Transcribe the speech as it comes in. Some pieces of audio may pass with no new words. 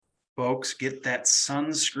folks. Get that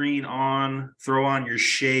sunscreen on, throw on your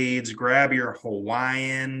shades, grab your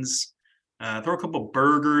Hawaiians, throw a couple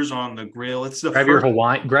burgers on the grill. It's the Grab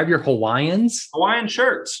your Hawaiians. Hawaiian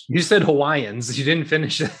shirts. You said Hawaiians. You didn't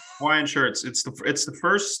finish it. Hawaiian shirts. It's the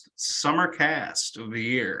first summer cast of the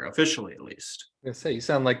year, officially at least. I was gonna say, you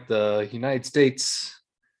sound like the United States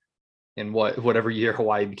in whatever year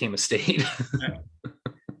Hawaii became a state.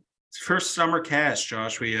 It's first summer cast,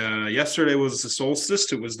 Josh. We yesterday was the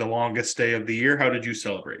solstice. It was the longest day of the year. How did you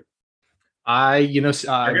celebrate? I guess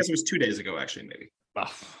it was 2 days ago, actually, maybe.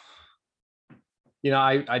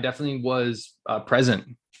 I definitely was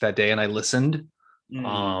present that day, and I listened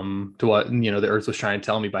to what the Earth was trying to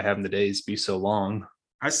tell me by having the days be so long.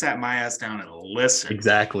 I sat my ass down and listened.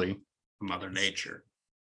 Exactly. To Mother Nature.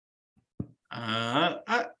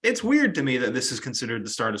 It's weird to me that this is considered the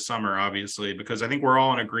start of summer, obviously, because I think we're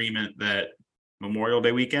all in agreement that Memorial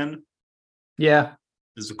Day weekend,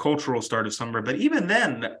 is the cultural start of summer. But even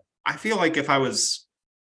then, I feel like if I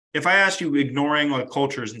asked you, ignoring like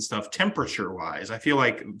cultures and stuff, temperature wise, I feel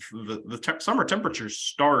like the summer temperatures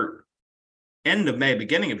start end of May,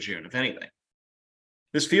 beginning of June, if anything.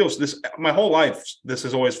 My whole life, this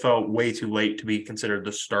has always felt way too late to be considered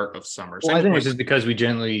the start of summer. Well, I think it's just because we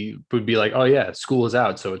generally would be like, oh yeah, school is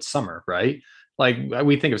out, so it's summer, right? Like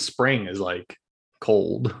we think of spring as like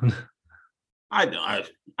cold. I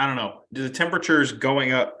don't know. The temperatures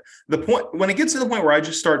going up. The point when it gets to the point where I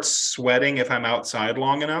just start sweating if I'm outside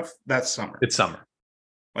long enough, that's summer. It's summer.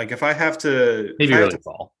 Like if I have to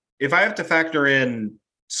fall. If I have to factor in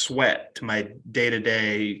sweat to my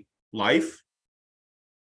day-to-day life,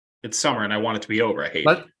 it's summer and I want it to be over. I hate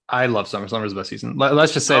it. I love summer. Summer is the best season.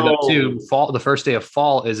 Let's just say that too. Fall, the first day of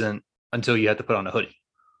fall isn't until you have to put on a hoodie.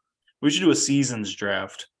 We should do a seasons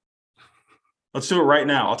draft. Let's do it right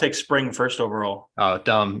now. I'll take spring first overall. Oh,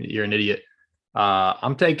 dumb! You're an idiot.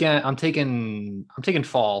 I'm taking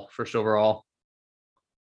fall first overall.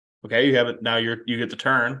 Okay, you have it now. You get the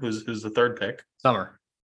turn. Who's the third pick? Summer.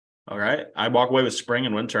 All right. I walk away with spring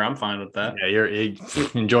and winter. I'm fine with that. Yeah, you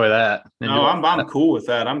enjoy that. I'm cool with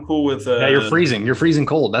that. I'm cool with yeah, you're freezing. You're freezing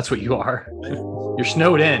cold. That's what you are. You're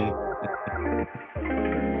snowed in.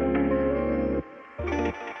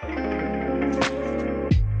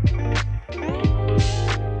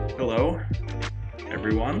 Hello,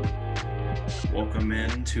 everyone. Welcome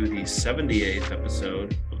into the 78th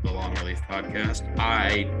episode of the Long Relief Podcast.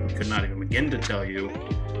 I could not even begin to tell you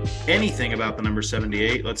anything about the number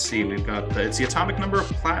 78. Let's see. We've got it's the atomic number of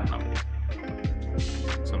platinum.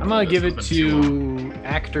 I'm gonna give it to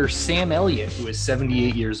actor Sam Elliott, who is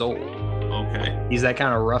 78 years old. Okay. He's that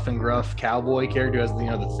kind of rough and gruff cowboy character who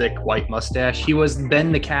has the thick white mustache. He was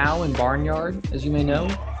Ben the cow in Barnyard, as you may know,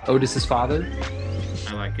 Otis's father.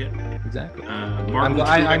 I like it. Exactly.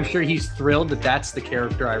 I'm sure he's thrilled that that's the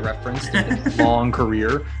character I referenced in his long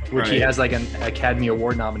career, which he has like an Academy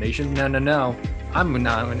Award nomination. No. I'm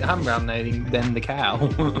nominating Ben the cow.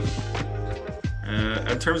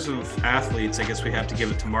 In terms of athletes, I guess we have to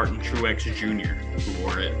give it to Martin Truex Jr., who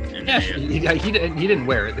wore it. He didn't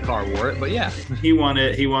wear it. The car wore it, but yeah. He won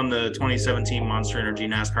it. He won the 2017 Monster Energy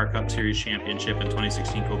NASCAR Cup Series Championship and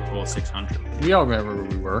 2016 Coca-Cola 600. We all remember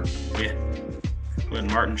where we were. Yeah. When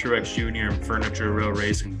Martin Truex Jr. and Furniture Row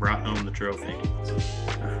Racing brought home the trophy.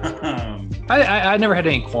 I never had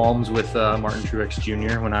any qualms with Martin Truex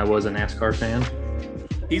Jr. when I was a NASCAR fan.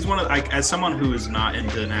 He's one of, as someone who is not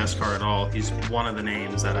into NASCAR at all, he's one of the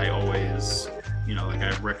names that I always,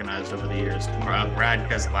 I've recognized over the years. Brad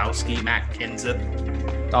Keselowski, Matt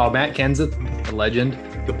Kenseth. Oh, Matt Kenseth, the legend.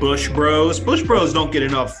 The Bush Bros. Bush Bros don't get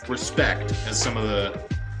enough respect as some of the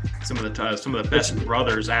best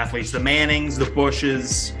brothers, athletes, the Mannings, the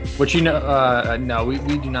Bushes. No, we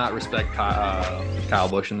do not respect Kyle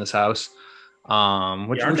Busch in this house.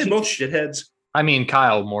 Aren't they both shitheads? I mean,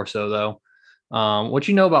 Kyle more so though. What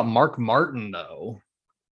you know about Mark Martin though?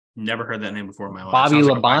 Never heard that name before in my life. Bobby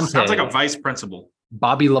Labonte. Sounds like a vice principal.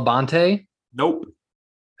 Bobby Labonte? Nope.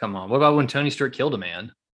 Come on. What about when Tony Stewart killed a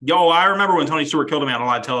man? Yo, I remember when Tony Stewart killed a man on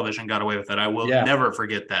live television, got away with it. I will never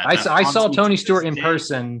forget that. I saw Tony Stewart in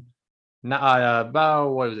person about,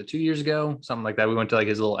 2 years ago? Something like that. We went to like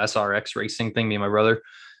his little SRX racing thing, me and my brother.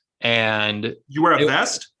 And you wear a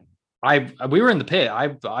vest? We were in the pit. I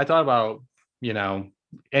thought about,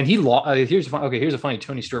 and he lost. Here's a funny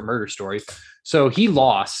Tony Stewart murder story. So he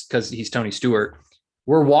lost because he's Tony Stewart.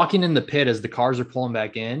 We're walking in the pit as the cars are pulling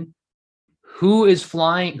back in. Who's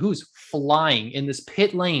flying in this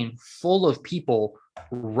pit lane full of people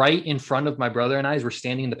right in front of my brother and I as we're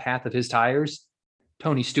standing in the path of his tires?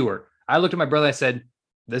 Tony Stewart. I looked at my brother. I said,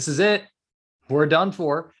 this is it. We're done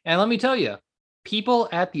for. And let me tell you, people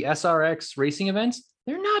at the SRX racing events,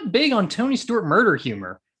 they're not big on Tony Stewart murder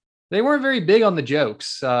humor. They weren't very big on the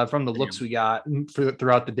jokes from the looks we got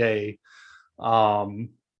throughout the day. Yeah,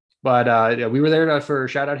 we were there for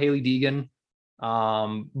shout out Haley Deegan.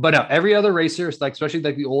 But no, every other racer, like especially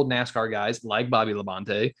like the old NASCAR guys, like Bobby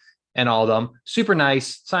Labonte and all of them, super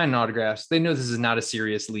nice, signing autographs. They know this is not a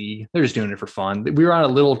serious league. They're just doing it for fun. We were on a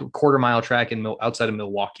little quarter-mile track outside of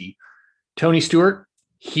Milwaukee. Tony Stewart,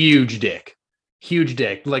 huge dick.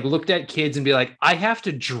 Like looked at kids and be like, I have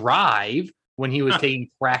to drive when he was taking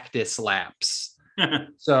practice laps.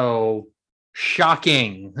 So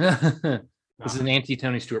shocking. This is an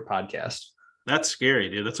anti-Tony Stewart podcast. That's scary,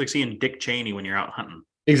 dude. That's like seeing Dick Cheney when you're out hunting.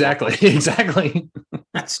 Exactly.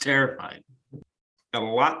 That's terrifying. Got a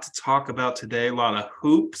lot to talk about today. A lot of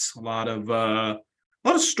hoops, a lot of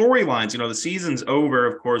storylines. You know, the season's over.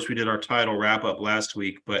 Of course, we did our title wrap up last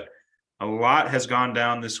week, but a lot has gone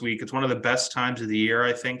down this week. It's one of the best times of the year,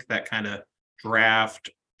 I think. That kind of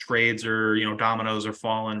draft, trades are, dominoes are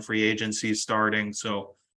falling, free agency starting.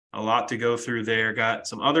 So a lot to go through there. Got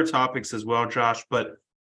some other topics as well, Josh, but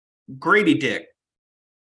Gradey Dick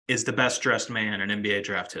is the best dressed man in NBA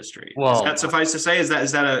draft history. Well, does that suffice to say? Is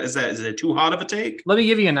it too hot of a take? Let me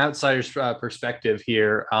give you an outsider's perspective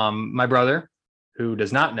here. My brother, who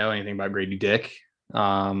does not know anything about Gradey Dick,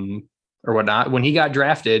 or whatnot, when he got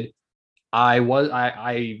drafted, I was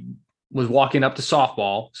walking up to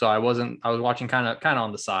softball, so I was watching kind of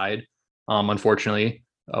on the side, unfortunately,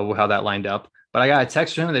 of how that lined up. But I got a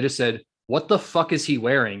text from him that just said, "What the fuck is he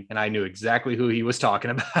wearing?" And I knew exactly who he was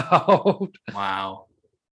talking about. Wow.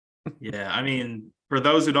 Yeah, I mean, for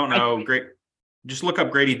those who don't know, just look up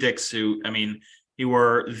Gradey Dick's suit. I mean, he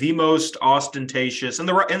wore the most ostentatious, in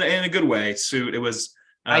a good way, suit. It was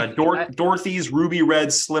Dorothy's ruby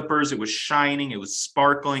red slippers. It was shining. It was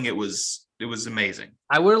sparkling. It was amazing.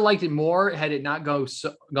 I would have liked it more had it not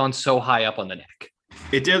gone so high up on the neck.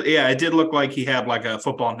 It did. Yeah, it did look like he had like a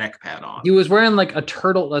football neck pad on. He was wearing like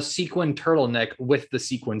a sequin turtleneck with the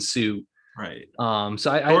sequin suit. Right. So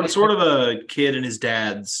I sort of a kid in his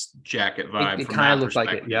dad's jacket vibe. It kind of looked like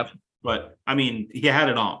it. Yep. But I mean, he had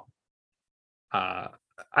it on.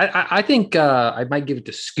 I think I might give it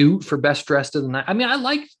to Scoot for best dressed of the night. I mean, I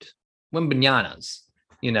liked Wembanyama's.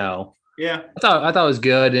 Yeah. I thought it was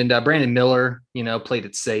good, and Brandon Miller, played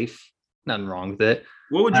it safe. Nothing wrong with it.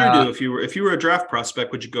 What would you do if you were a draft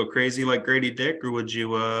prospect? Would you go crazy like Gradey Dick, or would you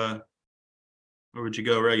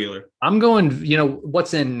go regular? I'm going.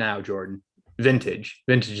 What's in now, Jordan? Vintage.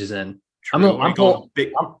 Vintage is in. True.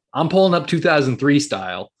 I'm pulling up 2003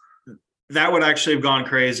 style. That would actually have gone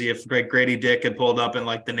crazy if Gradey Dick had pulled up in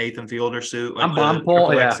like the Nathan Fielder suit. Like I'm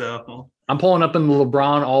pulling up in the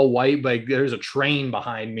LeBron all white, but there's a train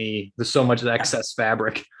behind me. There's so much excess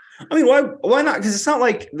fabric. I mean, why not? Because it's not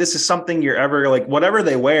like this is something you're ever like, whatever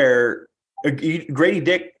they wear, Gradey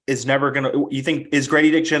Dick is never going to, is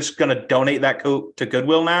Gradey Dick just going to donate that coat to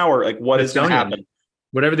Goodwill now? Or like, what is going to happen?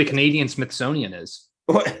 Whatever the Canadian Smithsonian is.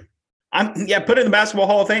 Put it in the Basketball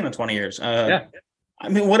Hall of Fame in 20 years. I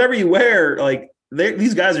mean, whatever you wear, like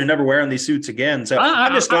these guys are never wearing these suits again. So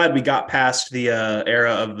I'm just glad we got past the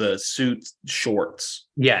era of the suit shorts.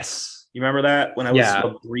 Yes. You remember that when I was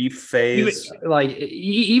a brief phase?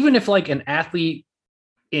 Even if like an athlete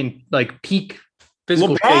in like peak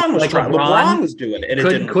physical LeBron shape, was like LeBron was doing it.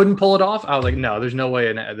 And couldn't pull it off. I was like, no, there's no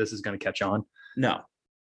way this is going to catch on. No.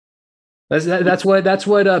 That's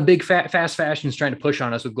what big fast fashion is trying to push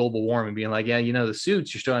on us with global warming, being like, the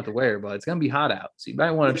suits you still have to wear, but it's going to be hot out. So you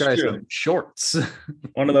might want to try some shorts.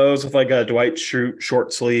 One of those with like a Dwight Schrute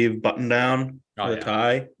short sleeve button down with a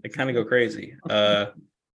tie. They kind of go crazy.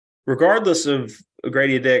 Regardless of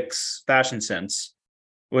Gradey Dick's fashion sense,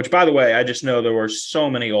 which, by the way, I just know there were so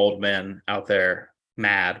many old men out there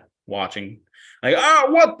mad watching. Like,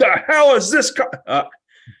 what the hell is this?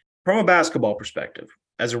 From a basketball perspective,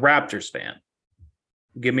 as a Raptors fan,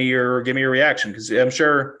 give me your reaction, because I'm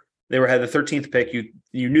sure they had the 13th pick.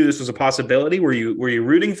 You knew this was a possibility. Were you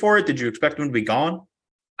rooting for it? Did you expect them to be gone?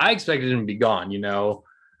 I expected them to be gone.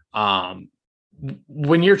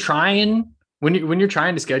 When you're trying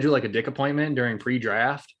to schedule like a Dick appointment during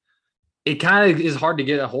pre-draft, it kind of is hard to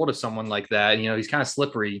get a hold of someone like that. He's kind of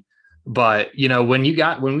slippery. But when we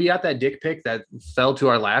got that Dick pick that fell into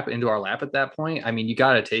our lap at that point, I mean, you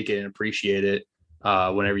got to take it and appreciate it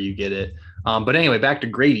whenever you get it. But anyway, back to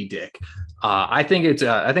Gradey Dick. I think it's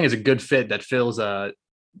a good fit that fills a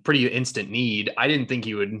pretty instant need. I didn't think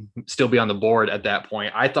he would still be on the board at that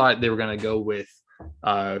point. I thought they were going to go with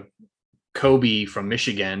Kobe from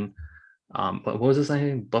Michigan. What was his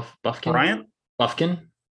name? Buffkin? Bryant? Buffkin?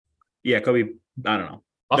 Yeah, Kobe. I don't know.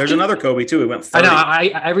 There's another Kobe too. He went 30. I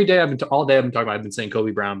know. Every day all day I've been talking about. I've been saying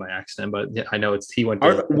Kobe Brown by accident, but yeah, I know he went.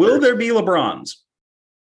 Will there be LeBrons?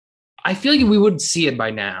 I feel like we would see it by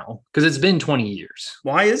now because it's been 20 years.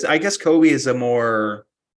 I guess Kobe is a more.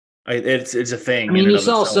 It's a thing. I mean, you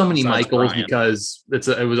saw so many Michaels because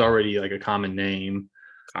it was already like a common name.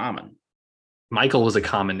 Common. Michael was a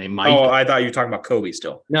common name. Oh, I thought you were talking about Kobe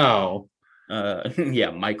still. No.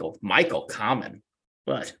 Yeah, Michael, common,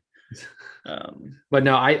 but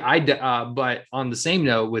no, but on the same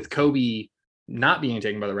note, with Kobe not being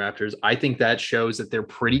taken by the Raptors, I think that shows that they're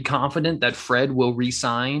pretty confident that Fred will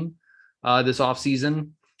re-sign this offseason.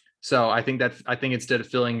 So I think instead of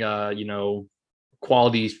filling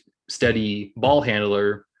quality, steady ball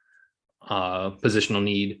handler positional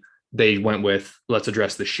need, they went with let's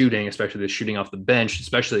address the shooting, especially the shooting off the bench,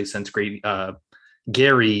 especially since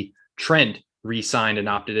Gary Trent re-signed and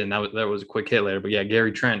opted in. That was a quick hit later, but yeah,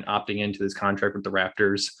 Gary Trent opting into this contract with the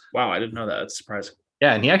Raptors. Wow, I didn't know that. That's surprising.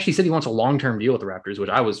 Yeah, and he actually said he wants a long-term deal with the Raptors, which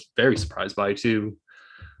I was very surprised by too.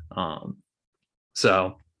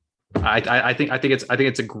 So I think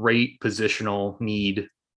it's a great positional need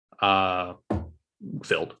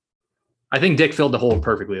filled. I think Dick filled the hole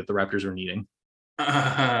perfectly that the Raptors were needing.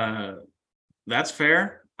 That's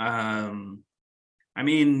fair. I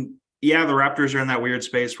mean, yeah, the Raptors are in that weird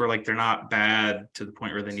space where like they're not bad to the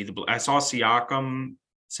point where they need to. I saw Siakam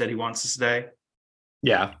said he wants to stay.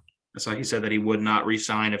 Yeah, so he said that he would not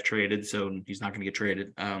re-sign if traded, so he's not going to get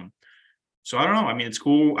traded. So I don't know. I mean, it's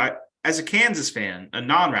cool. As a Kansas fan, a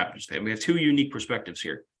non-Raptors fan, we have two unique perspectives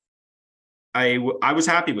here. I was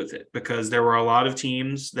happy with it because there were a lot of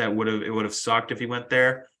teams that it would have sucked if he went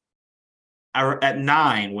there. At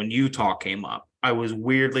 9, when Utah came up, I was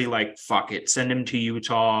weirdly like, fuck it, send him to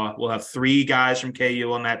Utah. We'll have 3 guys from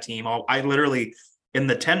KU on that team. I literally, in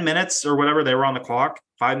the 10 minutes or whatever they were on the clock,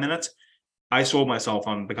 5 minutes, I sold myself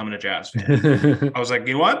on becoming a Jazz fan. I was like,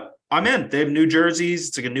 you know what? I'm in. They have new jerseys.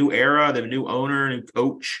 It's like a new era. They have a new owner, new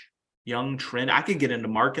coach, young trend. I could get into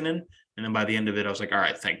marketing. And then by the end of it, I was like, all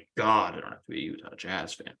right, thank God I don't have to be a Utah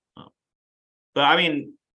Jazz fan. But I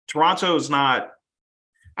mean, Toronto is not,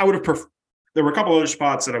 I would have preferred. There were a couple other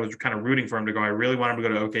spots that I was kind of rooting for him to go. I really wanted him to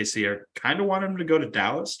go to OKC. I kind of wanted him to go to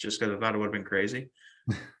Dallas just because I thought it would have been crazy.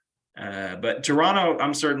 But Toronto,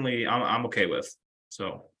 I'm okay with.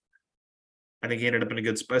 So I think he ended up in a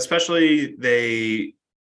good spot, especially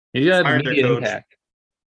he's gonna have immediate impact.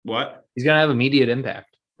 What? He's gonna have immediate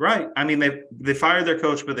impact. Right. I mean, they fired their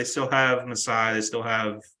coach, but they still have Masai. They still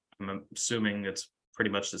have, I'm assuming it's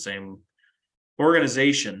pretty much the same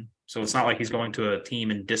organization. So it's not like he's going to a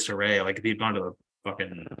team in disarray. Like if he'd gone to the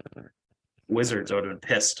fucking Wizards, I would have been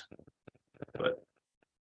pissed. But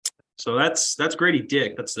so that's Gradey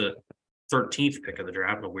Dick. That's the 13th pick of the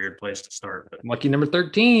draft. A weird place to start. But lucky number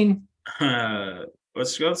 13.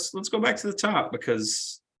 Let's go back to the top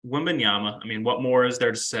because Wembanyama. I mean, what more is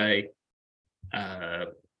there to say?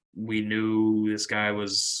 We knew this guy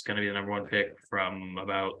was going to be the number 1 pick from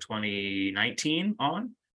about 2019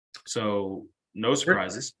 on. So no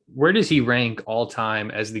surprises. Where does he rank all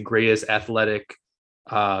time as the greatest athletic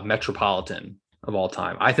metropolitan of all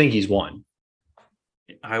time? I think he's 1.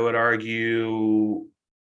 I would argue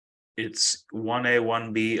it's 1A,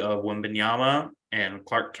 1B of Wembanyama and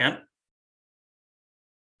Clark Kent.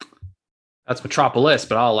 That's Metropolis,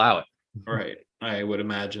 but I'll allow it. Right. I would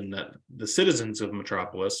imagine that the citizens of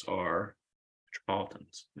Metropolis are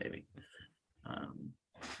metropolitans, maybe. I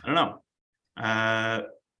don't know.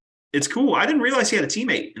 It's cool. I didn't realize he had a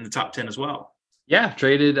teammate in the top 10 as well. Yeah,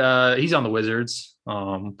 traded. He's on the Wizards.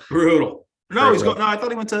 Brutal. No, I thought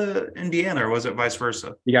he went to Indiana, or was it vice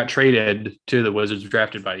versa? He got traded to the Wizards,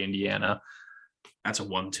 drafted by Indiana. That's a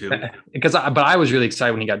 1-2. But I was really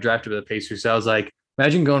excited when he got drafted by the Pacers. So I was like,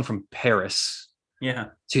 imagine going from Paris,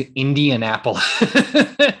 to Indianapolis.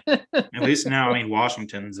 At least now, I mean,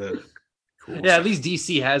 Washington's a cool. Yeah, at least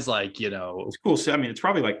DC has it's cool. I mean, it's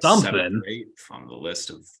probably like something 7 or 8 on the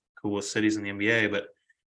list of coolest cities in the NBA. But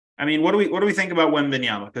I mean, what do we think about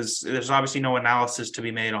Wembanyama? Because there's obviously no analysis to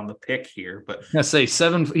be made on the pick here. But I say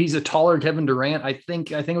 7. He's a taller Kevin Durant. I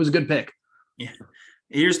think it was a good pick. Yeah.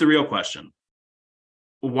 Here's the real question: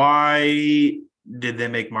 why did they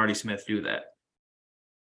make Marty Smith do that?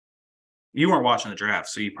 You weren't watching the draft,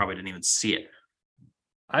 so you probably didn't even see it.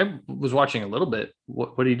 I was watching a little bit.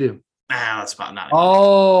 What did he do? That's about not.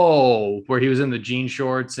 Oh, where he was in the jean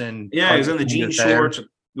shorts and he was in the jean shorts.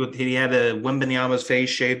 He had a Wembanyama's face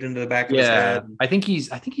shaved into the back of his head. I think he's.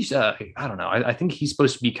 I don't know. I think he's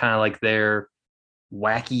supposed to be kind of like their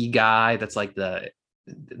wacky guy. That's like the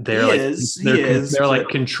They're they're like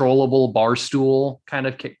controllable barstool kind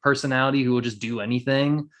of personality who will just do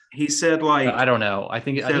anything. He said like, I don't know. I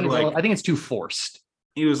think it's too forced.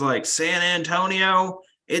 He was like, San Antonio,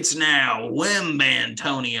 it's now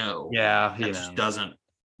Wimbantonio. Yeah, it just doesn't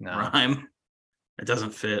rhyme. It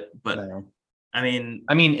doesn't fit. But I mean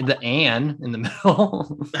the "an" in the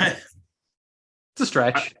middle. It's a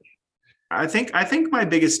stretch. I think my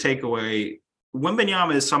biggest takeaway,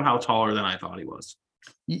 Wembanyama is somehow taller than I thought he was.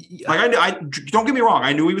 Like I don't get me wrong,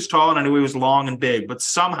 I knew he was tall and I knew he was long and big, but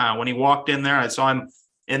somehow when he walked in there, I saw him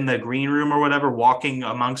in the green room or whatever, walking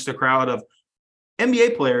amongst a crowd of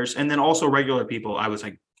NBA players and then also regular people. I was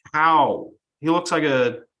like, how? He looks like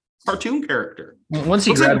a cartoon character. Once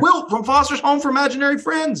he looks like Wilt from Foster's Home for Imaginary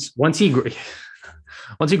Friends. Once he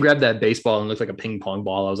grabbed that baseball and looked like a ping pong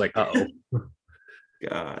ball, I was like, uh-oh.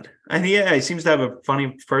 God. And he seems to have a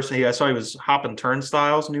funny person. I saw he was hopping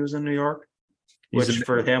turnstiles when he was in New York, which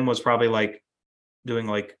for him was probably like doing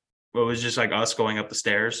like, well, it was just like us going up the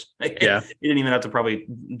stairs. Yeah. He didn't even have to probably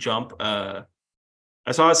jump. I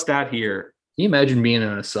saw a stat here. Can you imagine being in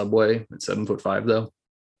a subway at 7'5" though?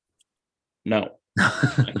 No,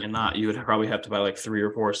 I cannot. You would probably have to buy like 3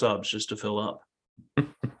 or 4 subs just to fill up.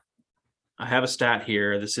 I have a stat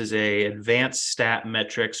here. This is a advanced stat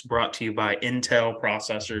metrics brought to you by Intel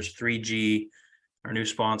Processors 3G, our new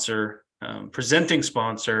sponsor, presenting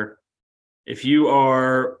sponsor. If you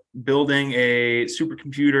are building a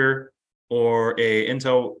supercomputer or a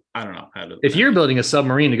Intel, I don't know how to. If you're building a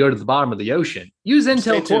submarine to go to the bottom of the ocean, use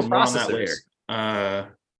Intel Core processors.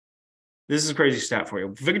 This is a crazy stat for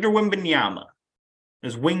you. Victor Wembanyama,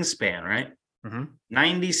 his wingspan, right?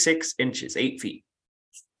 96 inches, 8 feet.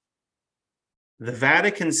 The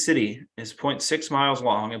Vatican City is 0.6 miles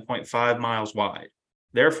long and 0.5 miles wide.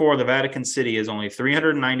 Therefore, the Vatican City is only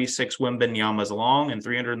 396 Wembanyamas long and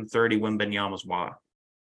 330 Wembanyamas wide.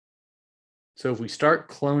 So if we start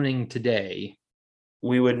cloning today,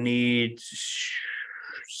 we would need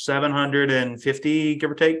 750, give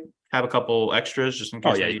or take. Have a couple extras just in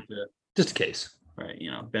case. Just in case. Right,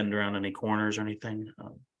 bend around any corners or anything.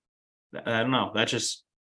 I don't know. That just.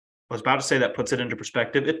 I was about to say that puts it into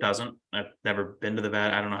perspective. It doesn't. I've never been to the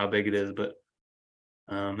Vat. I don't know how big it is, but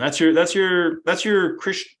that's your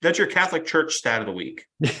Catholic Church stat of the week.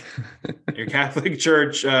 Your Catholic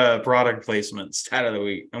Church product placement stat of the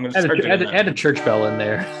week. I'm going to start doing that. Add a church bell in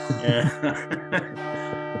there. Yeah.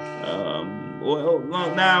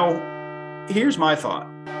 Well, now here's my thought.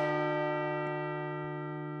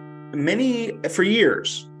 For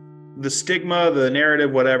years, the stigma, the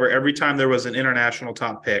narrative, whatever, every time there was an international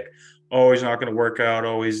top pick, he's not going to work out.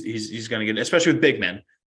 He's going to get, especially with big men,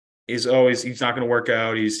 he's not going to work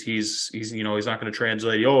out. He's not going to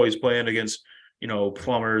translate. He's playing against,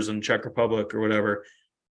 plumbers in Czech Republic or whatever.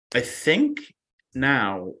 I think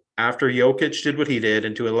now, after Jokic did what he did,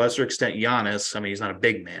 and to a lesser extent, Giannis, he's not a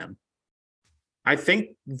big man. I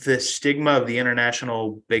think the stigma of the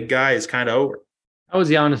international big guy is kind of over. How is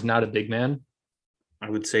Giannis not a big man? I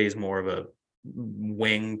would say he's more of a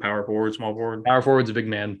wing, power forward, small forward. Power forward's a big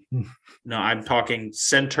man. No, I'm talking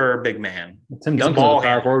center, big man. Tim Duncan's a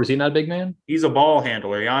power forward. Is he not a big man? He's a ball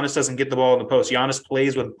handler. Giannis doesn't get the ball in the post. Giannis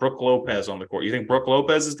plays with Brook Lopez on the court. You think Brook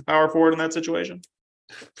Lopez is the power forward in that situation?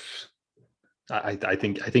 I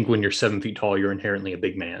think when you're 7 feet tall, you're inherently a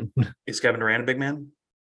big man. Is Kevin Durant a big man?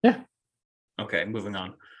 Yeah. Okay, moving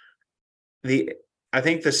on. I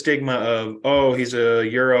think the stigma of, he's a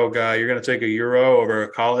Euro guy, you're going to take a Euro over a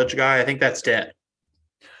college guy, I think that's dead.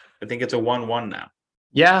 I think it's a 1-1 now.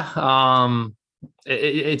 Yeah,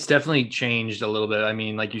 it's definitely changed a little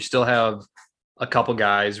bit. You still have a couple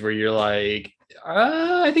guys where you're like,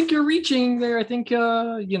 I think you're reaching there. I think,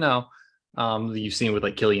 you've seen with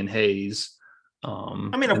like Killian Hayes.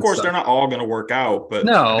 Of course, they're not all going to work out, but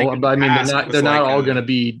they're not all going to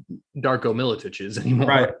be Darko Militiches anymore.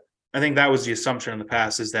 Right. I think that was the assumption in the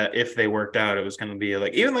past, is that if they worked out, it was going to be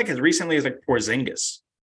even as recently as Porzingis.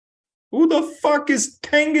 Who the fuck is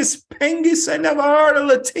Tengus Pengus? I never heard of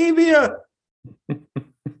Latavia.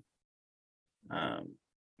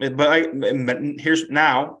 Here's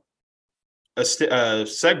now a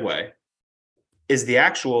segue. Is the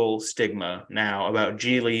actual stigma now about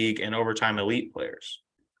G League and overtime elite players?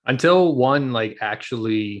 Until one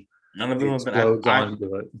actually. None of them have been.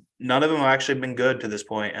 None of them have actually been good to this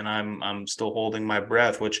point, and I'm still holding my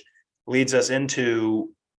breath, which leads us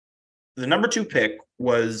into the number 2 pick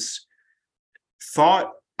was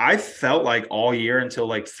thought. I felt like all year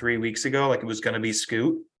until 3 weeks ago, like it was going to be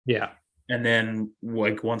Scoot. Yeah, and then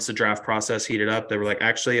once the draft process heated up, they were like,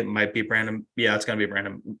 actually, it might be Brandon. Yeah, it's going to be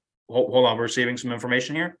Brandon. Hold on, we're receiving some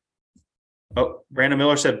information here. Oh, Brandon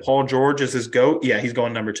Miller said Paul George is his GOAT. Yeah, he's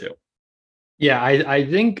going number 2. Yeah, I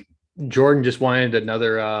think Jordan just wanted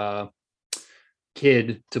another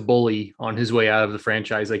kid to bully on his way out of the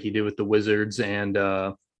franchise like he did with the Wizards and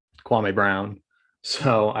Kwame Brown.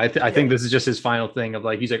 So I think this is just his final thing of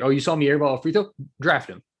like, he's like, oh, you saw me airball a free throw? Draft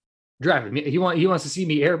him. He wants to see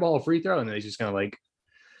me airball a free throw, and then he's just gonna like,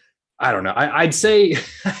 I don't know. I'd say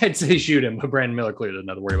I'd say shoot him, but Brandon Miller clearly doesn't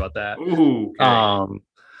have to worry about that. Ooh, okay.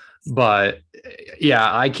 But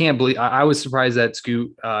yeah, I can't believe I was surprised that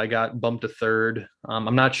Scoot got bumped to third.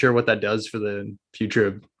 I'm not sure what that does for the future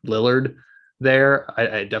of Lillard there.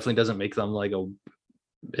 It definitely doesn't make them like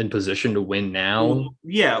in position to win now. Well,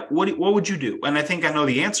 yeah. What would you do? And I think I know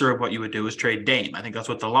the answer of what you would do is trade Dame. I think that's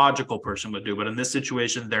what the logical person would do. But in this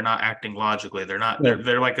situation, they're not acting logically. They're not.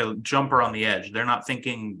 They're like a jumper on the edge. They're not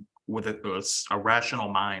thinking with a rational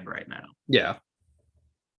mind right now. Yeah.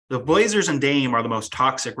 The Blazers and Dame are the most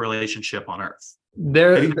toxic relationship on earth.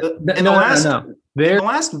 In the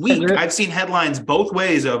last week, I've seen headlines both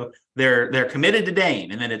ways of they're committed to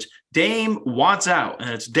Dame, and then it's Dame wants out, and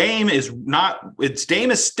it's Dame is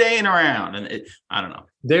staying around, and I don't know.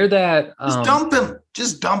 They're that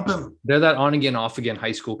just dump him. They're that on again, off again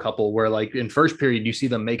high school couple where like in first period you see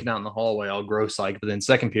them making out in the hallway all gross like, but then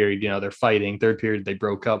second period, they're fighting. Third period they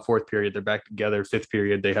broke up. Fourth period they're back together. Fifth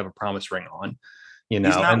period they have a promise ring on. And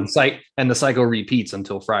the cycle repeats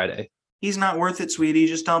until Friday. He's not worth it, sweetie.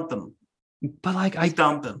 Just dump him. But like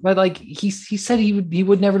dump him. But like he said he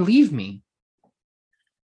would never leave me.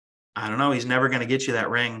 I don't know. He's never going to get you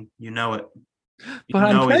that ring. You know it. He's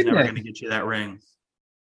never going to get you that ring.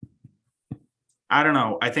 I don't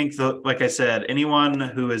know. I think like I said, anyone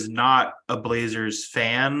who is not a Blazers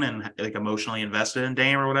fan and like emotionally invested in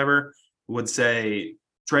Dame or whatever would say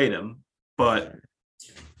trade him. But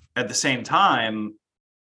at the same time,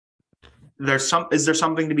 is there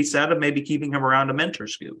something to be said of maybe keeping him around to mentor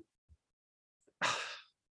Scoot?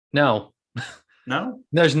 No.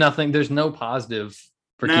 There's nothing. There's no positive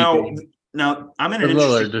for keeping. Now I'm in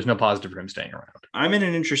Lillard. There's no positive for him staying around. I'm in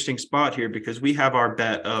an interesting spot here because we have our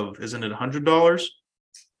bet of, isn't it $100?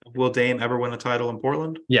 Will Dame ever win a title in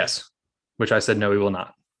Portland? Yes, which I said no, he will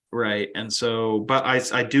not. Right, and so, but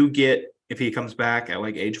I do get if he comes back at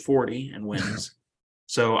like age 40 and wins.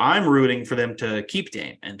 So I'm rooting for them to keep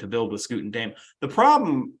Dame and to build with Scoot and Dame. The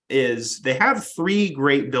problem is they have 3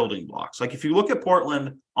 great building blocks. Like if you look at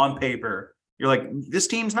Portland on paper, you're like, this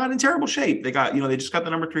team's not in terrible shape. They got, they just got the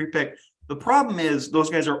number 3 pick. The problem is those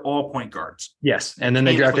guys are all point guards. Yes, and then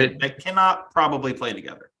they cannot probably play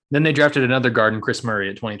together. Then they drafted another guard in Chris Murray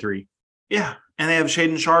at 23. Yeah, and they have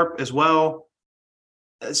Shaedon Sharpe as well.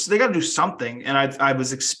 So they got to do something, and I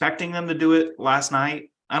was expecting them to do it last night.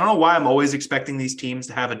 I don't know why I'm always expecting these teams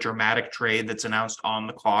to have a dramatic trade that's announced on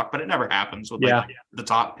the clock, but it never happens with the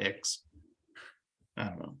top picks. I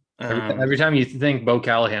don't know. Every time you think Bo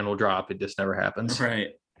Callahan will drop, it just never happens.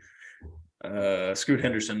 Right. Scoot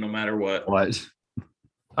Henderson, no matter what.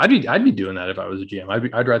 I'd be doing that if I was a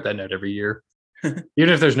GM. I'd write that note every year,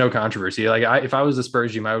 even if there's no controversy. Like if I was the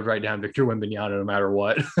Spurs GM, I would write down Victor Wembanyama no matter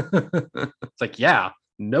what. It's like, yeah,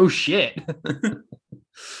 no shit.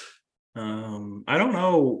 I don't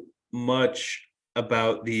know much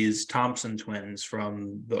about these Thompson twins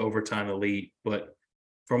from the Overtime Elite, but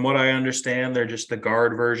from what I understand, they're just the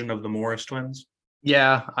guard version of the Morris twins.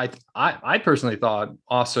 Yeah, I personally thought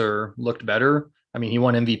Osser looked better. I mean, he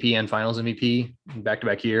won MVP and Finals MVP in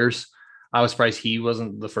back-to-back years. I was surprised he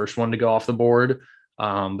wasn't the first one to go off the board.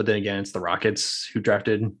 But then again, it's the Rockets who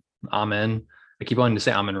drafted Amen. I keep wanting to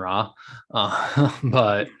say Amen Ra,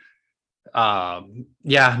 but.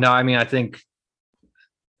 Yeah, no, I mean, I think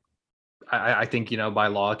by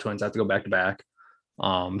law twins have to go back to back.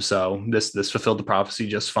 So this fulfilled the prophecy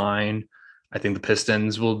just fine. I think the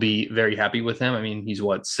Pistons will be very happy with him. I mean, he's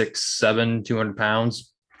 6'7", 200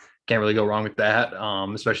 pounds. Can't really go wrong with that.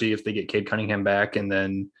 Especially if they get Cade Cunningham back and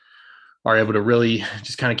then are able to really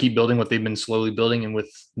just kind of keep building what they've been slowly building, and with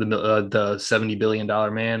the $70 billion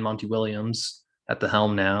man, Monty Williams, at the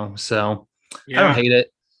helm now. So yeah. I don't hate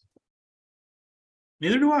it.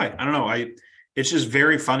 Neither do I. I don't know. It's just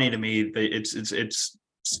very funny to me that it's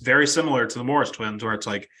very similar to the Morris twins, where it's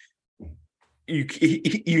like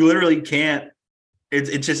you literally can't.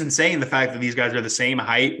 It's just insane the fact that these guys are the same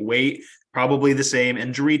height, weight, probably the same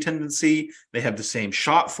injury tendency. They have the same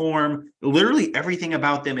shot form. Literally everything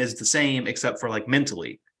about them is the same except for like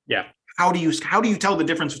mentally. Yeah. How do you tell the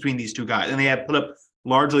difference between these two guys? And they have put up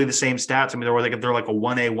largely the same stats. I mean, they're like a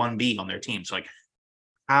 1A, 1B on their team. So like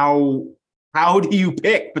how do you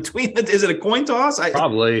pick between is it a coin toss?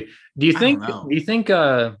 Probably. Do you think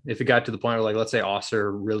if it got to the point where, like, let's say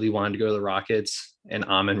Osser really wanted to go to the Rockets, and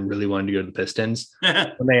Amon really wanted to go to the Pistons.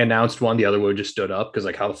 When they announced one, the other would just stood up because,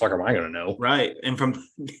 like, how the fuck am I going to know? Right. And from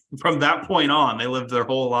that point on, they lived their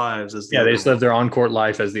whole lives as they just lived their on-court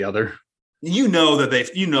life as the other.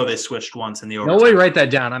 They switched once in the overtime. Nobody write that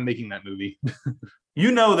down. I'm making that movie.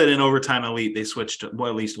 That in Overtime Elite they switched at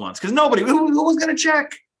least once because who was going to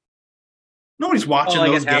check? Nobody's watching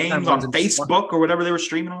those games on Facebook or whatever they were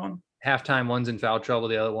streaming on. Halftime, one's in foul trouble,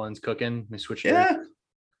 the other one's cooking. They switched. Yeah.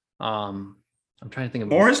 I'm trying to think of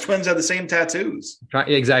Morris twins have the same tattoos.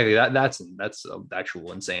 Exactly. That's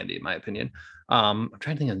actual insanity in my opinion. I'm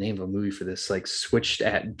trying to think of the name of a movie for this, like switched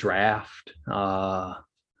at draft.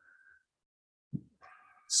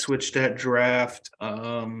 Switched at draft.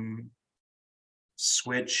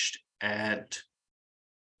 Switched at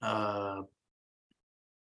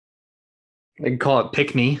they can call it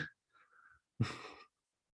Pick Me.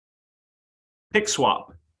 Pick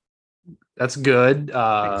Swap. That's good. Pick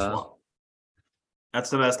Swap. That's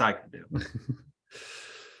the best I can do.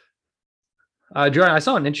 Jordan, I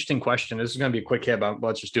saw an interesting question. This is going to be a quick hit, but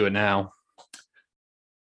let's just do it now.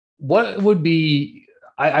 What would be,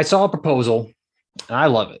 I saw a proposal and I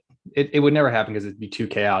love it. It would never happen because it'd be too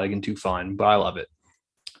chaotic and too fun, but I love it.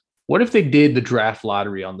 What if they did the draft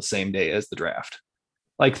lottery on the same day as the draft?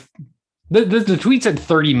 Like the tweet said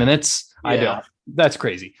 30 minutes. Yeah. I don't. That's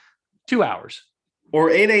crazy. 2 hours. Or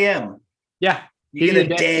 8 a.m. Yeah. You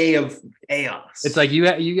get a day of chaos. It's like you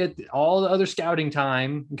get all the other scouting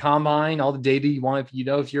time, combine, all the data you want.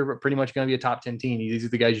 If you're pretty much going to be a top 10 team, these are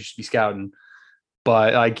the guys you should be scouting.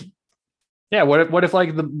 But like, yeah, what if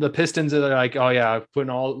like the Pistons are like, oh yeah, we're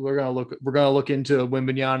gonna look into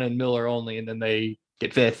Wembanyama and Miller only, and then they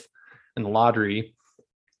get fifth in the lottery.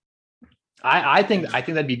 I think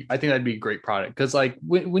that'd be a great product because like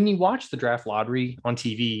when you watch the draft lottery on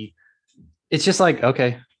TV, it's just like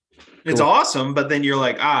okay. It's cool. Awesome, but then you're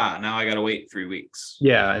like, now I got to wait 3 weeks.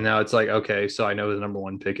 Yeah, and now it's like, okay, so I know who the number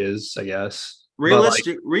one pick is, I guess.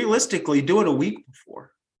 Realistically, do it a week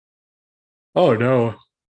before. Oh, no.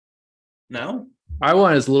 No? I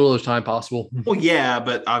want as little as time possible. Well, yeah,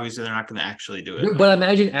 but obviously they're not going to actually do it. But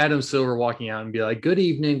imagine Adam Silver walking out and be like, good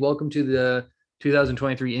evening, welcome to the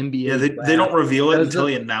 2023 NBA. Yeah, they don't reveal it until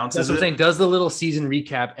he announces that's what I'm saying. Does the little season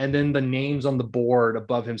recap, and then the names on the board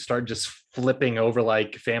above him start just flipping over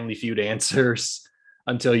like Family Feud answers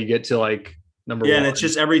until you get to like number one. Yeah, and it's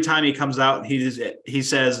just every time he comes out, he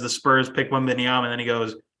says the Spurs pick Wembanyama, and then he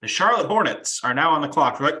goes, the Charlotte Hornets are now on the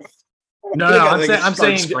clock. We're like, I'm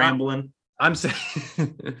saying scrambling. I'm saying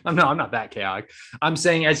I'm not that chaotic. I'm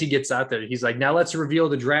saying as he gets out there, he's like, now let's reveal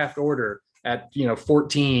the draft order at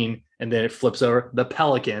 14, and then it flips over the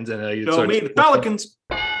Pelicans, and the Pelicans.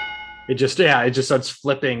 It just starts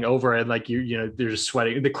flipping over, and like they're just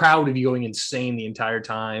sweating. The crowd would be going insane the entire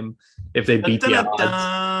time if they beat the odds.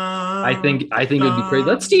 I think it'd be crazy.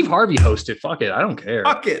 Let Steve Harvey host it. Fuck it, I don't care.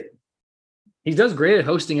 Fuck it. He does great at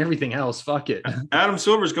hosting everything else. Fuck it. Adam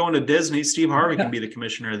Silver's going to Disney. Steve Harvey can be the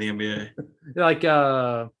commissioner of the NBA. Like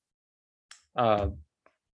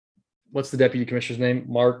what's the deputy commissioner's name?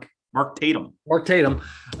 Mark Tatum.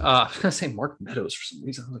 I was gonna say Mark Meadows for some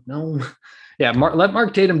reason. I was like, no. Yeah, let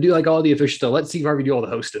Mark Tatum do like all the official stuff. Let Steve Harvey do all the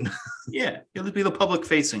hosting. Yeah, he'll be the public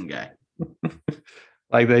facing guy.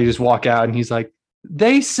 Like they just walk out and he's like,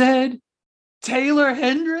 they said Taylor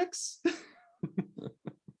Hendricks.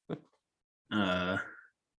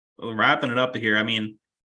 Wrapping it up here. I mean,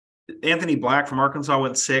 Anthony Black from Arkansas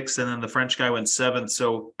went 6th, and then the French guy went 7th.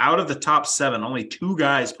 So out of the top 7, only 2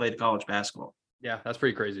 guys played college basketball. Yeah, that's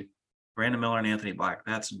pretty crazy. Brandon Miller and Anthony Black.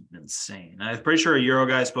 That's insane. I'm pretty sure a Euro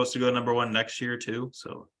guy is supposed to go number 1 next year too.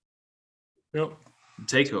 So, yep.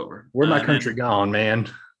 Takeover. Where's my country gone, man?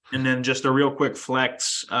 And then just a real quick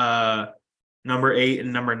flex. Number 8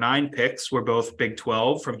 and number 9 picks were both Big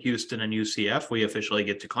 12 from Houston and UCF. We officially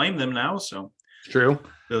get to claim them now. So true.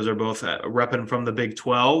 Those are both repping from the Big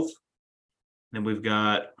 12. Then we've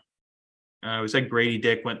got, we said Gradey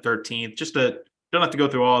Dick went 13th. Don't have to go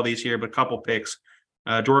through all of these here, but a couple picks.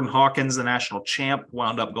 Jordan Hawkins, the national champ,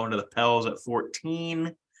 wound up going to the Pels at 14.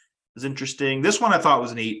 It was interesting. This one I thought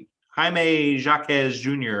was neat. Jaime Jaquez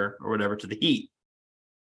Jr. or whatever to the Heat.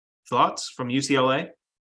 Thoughts from UCLA?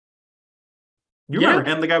 You remember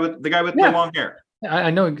him, the guy with the long hair.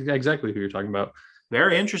 I know exactly who you're talking about.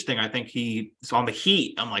 Very interesting. I think he's on the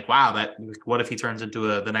Heat. I'm like, wow, what if he turns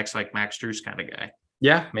into the next like Max Strus kind of guy?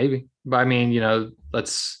 Yeah, maybe. But I mean,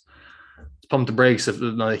 let's pump the brakes if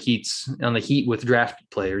on the Heat with draft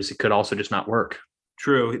players. It could also just not work.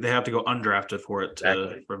 True. They have to go undrafted for it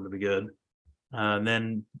for him to be good. And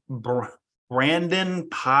then Brandon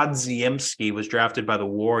Podziemski was drafted by the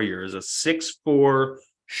Warriors, a 6'4"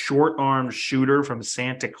 short-armed shooter from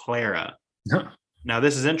Santa Clara. Now,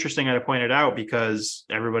 this is interesting. I pointed out because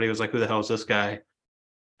everybody was like, "Who the hell is this guy?"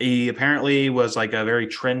 He apparently was like a very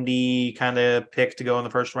trendy kind of pick to go in the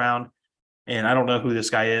first round. And I don't know who this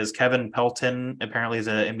guy is. Kevin Pelton apparently is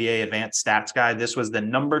an NBA advanced stats guy. This was the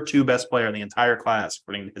number 2 best player in the entire class,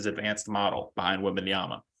 according to his advanced model behind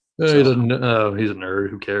Wembanyama. So, he's a nerd.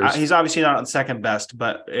 Who cares? He's obviously not on second best,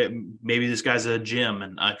 but maybe this guy's a gym,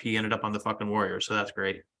 and he ended up on the fucking Warriors, so that's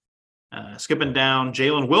great. Skipping down,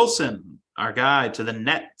 Jalen Wilson, our guy to the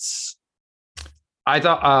Nets. I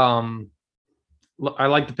thought I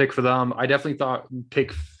like the pick for them. I definitely thought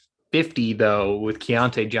pick 50 though with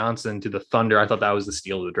Keontae Johnson to the Thunder. I thought that was the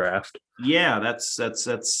steal of the draft. Yeah, that's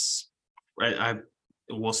right.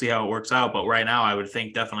 We'll see how it works out, but right now I would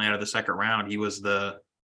think definitely out of the second round he was the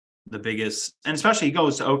biggest, and especially he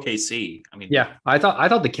goes to OKC. I mean, yeah, I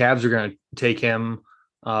thought the Cavs were going to take him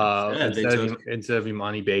instead of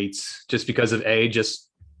Imani Bates, just because of just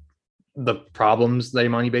the problems that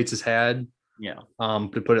Imani Bates has had. Yeah.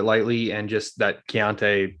 To put it lightly, and just that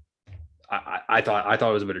Keontae, I thought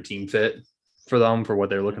it was a better team fit for them for what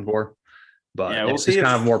they're looking for. But yeah, it's just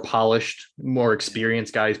kind of more polished, more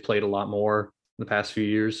experienced guys, played a lot more in the past few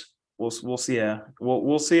years. We'll see. Yeah,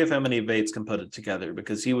 we'll see if Imani Bates can put it together,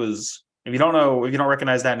 because he was, if you don't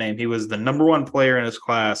recognize that name, he was the number 1 player in his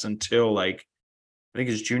class until like I think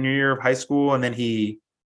his junior year of high school, and then he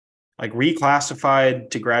like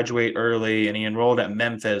reclassified to graduate early, and he enrolled at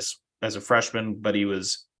Memphis as a freshman, but he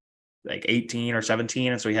was like 18 or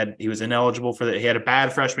 17. And so he was ineligible for that. He had a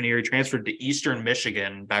bad freshman year. He transferred to Eastern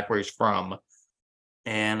Michigan, back where he's from.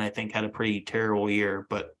 And I think had a pretty terrible year,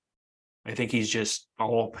 but I think he's just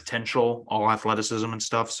all potential, all athleticism and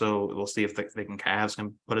stuff. So we'll see if Cavs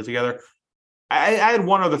can put it together. I had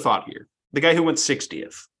one other thought here. The guy who went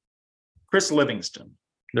 60th, Chris Livingston.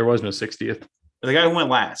 There was no 60th. The guy who went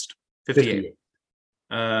last, 58.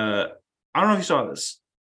 I don't know if you saw this.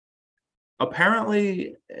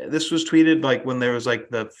 Apparently, this was tweeted like when there was like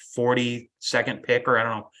the 42nd pick, or I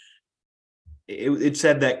don't know. It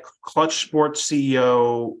said that Clutch Sports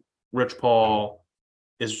CEO Rich Paul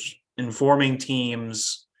is informing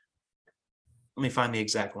teams. Let me find the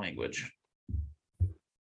exact language.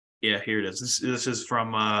 Yeah, here it is. This is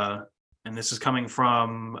from and this is coming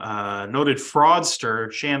from noted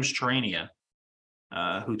fraudster Shams Charania,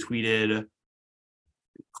 who tweeted,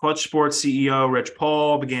 Clutch Sports CEO Rich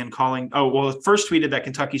Paul began calling. First tweeted that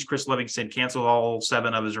Kentucky's Chris Livingston canceled all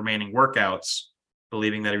 7 of his remaining workouts,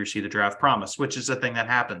 believing that he received a draft promise, which is a thing that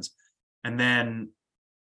happens. And then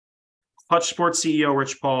Clutch Sports CEO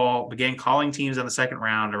Rich Paul began calling teams in the second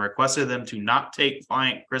round and requested them to not take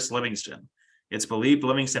client Chris Livingston. It's believed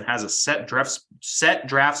Livingston has a set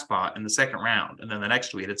draft spot in the second round. And then the next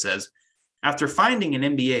tweet, it says, after finding an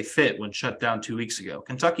NBA fit when shut down 2 weeks ago,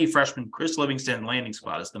 Kentucky freshman Chris Livingston landing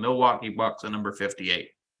spot is the Milwaukee Bucks at number 58.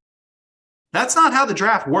 That's not how the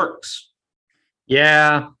draft works.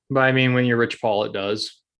 Yeah, but I mean, when you're Rich Paul, it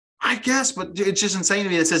does. I guess, but it's just insane to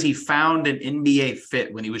me that it says he found an NBA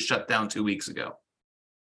fit when he was shut down 2 weeks ago.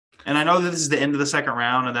 And I know that this is the end of the second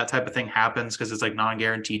round and that type of thing happens because it's like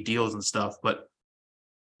non-guaranteed deals and stuff, but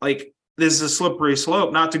like this is a slippery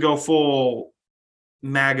slope, not to go full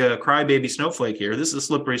MAGA crybaby snowflake here. This is a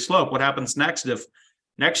slippery slope. What happens next if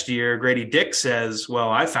next year Gradey Dick says, well,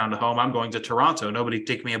 I found a home, I'm going to Toronto, nobody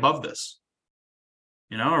take me above this?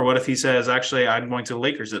 Or what if he says, actually, I'm going to the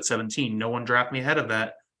Lakers at 17, no one draft me ahead of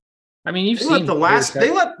that? I mean, they let the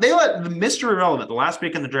Mr. Irrelevant, the last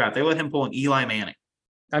pick in the draft, they let him pull an Eli Manning.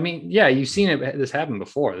 I mean, yeah, you've seen this happen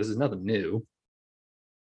before. This is nothing new.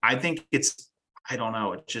 I think I don't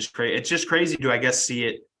know. It's just crazy. It's just crazy to, I guess, see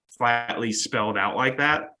it flatly spelled out like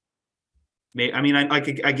that. I mean,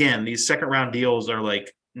 again, these second round deals are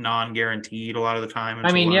like non-guaranteed a lot of the time.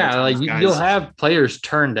 I mean, yeah, like you'll have players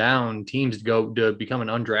turn down teams to go to become an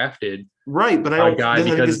undrafted right, but I don't guy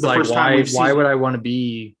because it's like why would I want to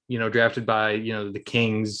be drafted by the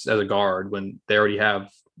Kings as a guard when they already have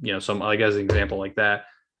some, like, as an example like that,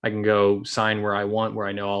 I can go sign where I want, where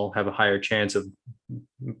I know I'll have a higher chance of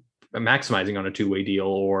maximizing on a two-way deal.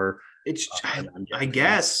 Or it's I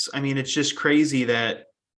guess, I mean, it's just crazy that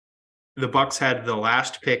the Bucks had the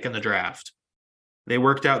last pick in the draft. They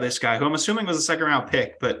worked out this guy who I'm assuming was a second round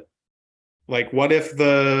pick, but like, what if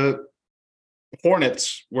the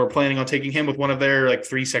Hornets were planning on taking him with one of their like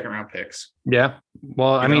 3 second round picks? Yeah.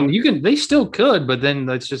 Well, I mean, they still could, but then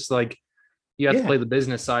that's just like, you have to play the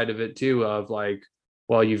business side of it too, of like,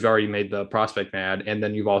 well, you've already made the prospect mad, and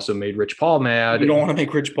then you've also made Rich Paul mad. You don't want to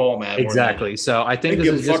make Rich Paul mad. Exactly. So I think this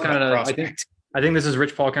is just kind of, I think this is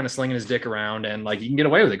Rich Paul kind of slinging his dick around, and like, you can get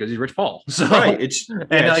away with it because he's Rich Paul. So right.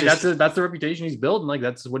 That's the reputation he's built, and like,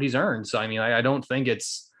 that's what he's earned. So I mean, I don't think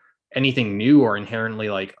it's anything new or inherently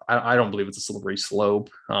like I don't believe it's a slippery slope.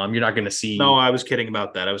 You're not going to see. No, I was kidding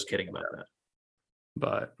about that.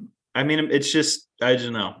 But I mean, it's just I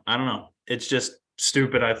don't know. It's just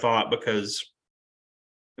stupid. I thought because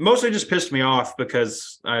it mostly just pissed me off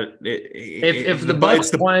because if the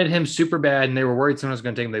Bucks wanted him super bad and they were worried someone was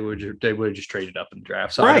going to take him, they would have just traded up in the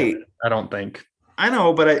draft. So right. I don't think. I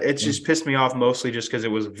know, but it just pissed me off mostly just because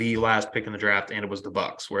it was the last pick in the draft and it was the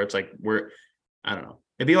Bucks, where it's like I don't know.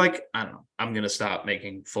 It'd be like, I don't know. I'm going to stop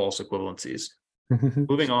making false equivalencies.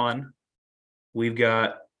 Moving on, we've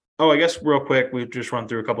got, I guess real quick, we've just run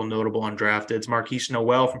through a couple notable undrafteds. Marquise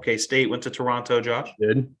Noel from K-State went to Toronto, Josh.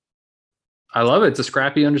 Good. I love it. It's a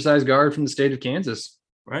scrappy, undersized guard from the state of Kansas.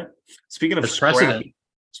 Right. Speaking of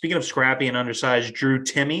scrappy and undersized, Drew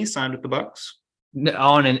Timme signed with the Bucks.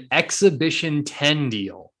 On an exhibition 10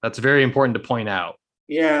 deal. That's very important to point out.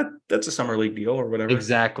 Yeah, that's a summer league deal or whatever.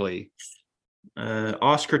 Exactly.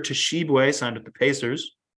 Oscar Tshiebwe signed with the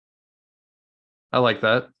Pacers. I like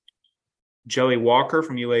that. Joey Walker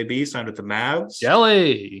from UAB signed with the Mavs.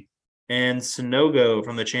 Jelly. And Sonogo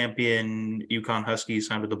from the champion UConn Huskies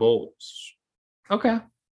signed with the Bulls. Okay.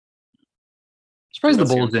 Surprised the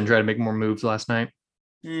Bulls didn't try to make more moves last night.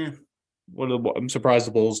 Yeah. I'm surprised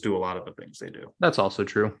the Bulls do a lot of the things they do. That's also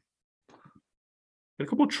true. A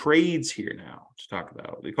couple of trades here now to talk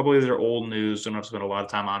about. A couple of these are old news. Don't have to spend a lot of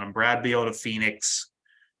time on them. Brad Beal to Phoenix.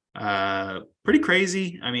 Pretty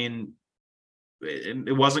crazy. I mean,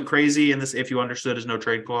 it wasn't crazy in this if you understood his no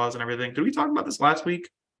trade clause and everything. Did we talk about this last week?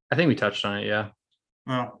 I think we touched on it, yeah.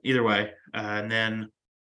 Well, either way. And then,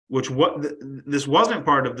 this wasn't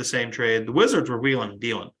part of the same trade. The Wizards were wheeling and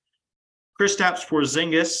dealing. Kristaps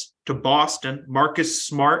Porzingis to Boston. Marcus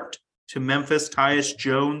Smart to Memphis. Tyus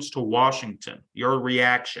Jones to Washington. Your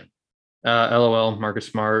reaction? LOL, Marcus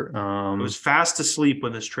Smart. I was fast asleep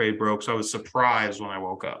when this trade broke, so I was surprised when I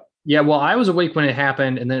woke up. Yeah, well, I was awake when it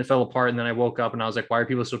happened, and then it fell apart, and then I woke up, and I was like, why are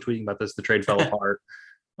people still tweeting about this? The trade fell apart.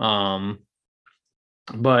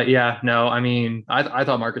 But yeah, no, I mean, I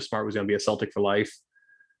thought Marcus Smart was going to be a Celtic for life.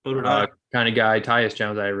 Kind of guy. Tyus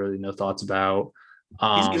Jones, I have really no thoughts about.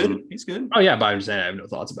 He's good. Oh yeah, but I'm just saying I have no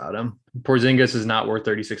thoughts about him. Porzingis is not worth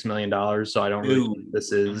 $36 million, so I don't really think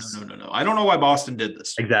this is. No. I don't know why Boston did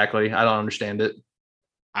this. Exactly, I don't understand it.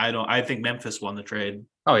 I think Memphis won the trade.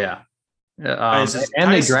 Oh yeah, and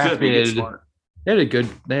they drafted. They had a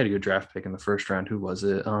good draft pick in the first round. Who was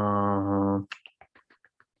it?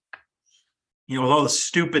 With all the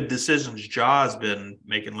stupid decisions Jaw's been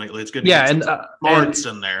making lately, it's good. Yeah, and Smart's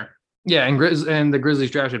in there. Yeah, and the Grizzlies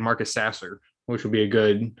drafted Marcus Sasser, which would be a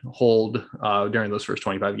good hold during those first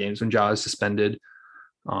 25 games when Ja is suspended,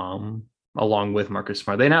 along with Marcus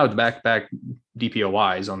Smart. They now have the back-to-back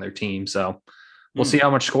DPOYs on their team, so we'll see how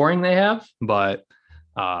much scoring they have. But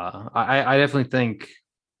I definitely think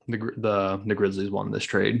the Grizzlies won this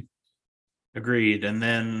trade. Agreed. And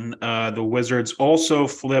then the Wizards also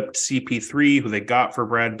flipped CP3, who they got for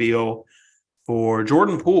Brad Beal, for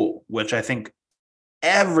Jordan Poole, which I think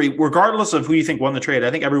regardless of who you think won the trade,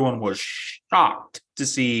 I think everyone was shocked to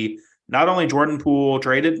see not only Jordan Poole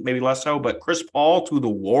traded, maybe less so, but Chris Paul to the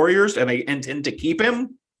Warriors, and they intend to keep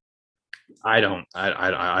him. I don't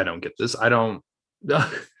get this. I don't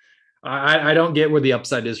get where the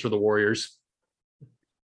upside is for the Warriors.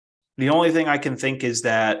 The only thing I can think is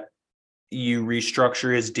that you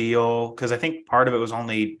restructure his deal, because I think part of it was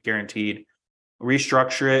only guaranteed.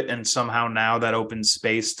 Restructure it, and somehow now that opens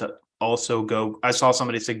space to also go. I saw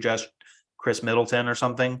somebody suggest Chris Middleton or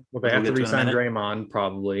something. Well, they have to re-sign Draymond,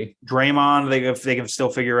 probably. Draymond, they can still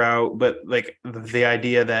figure out, but like the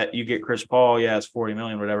idea that you get Chris Paul, it's $40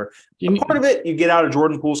 million, whatever. Part of it, you get out of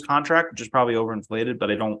Jordan Poole's contract, which is probably overinflated, but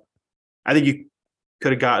I think you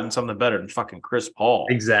could have gotten something better than fucking Chris Paul.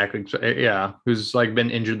 Exactly. Yeah. Who's like been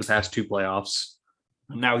injured the past two playoffs.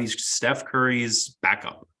 Now he's Steph Curry's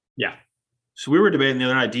backup. Yeah. So we were debating the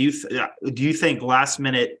other night. Do you think last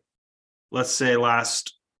minute, let's say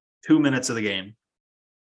last 2 minutes of the game,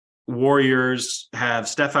 Warriors have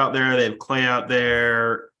Steph out there, they have Clay out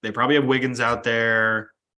there, they probably have Wiggins out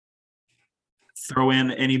there. Throw in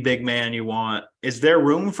any big man you want. Is there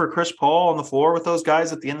room for Chris Paul on the floor with those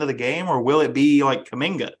guys at the end of the game, or will it be like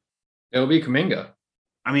Kuminga? It'll be Kuminga.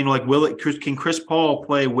 I mean, like, can Chris Paul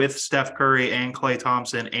play with Steph Curry and Klay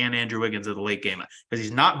Thompson and Andrew Wiggins at the late game? Because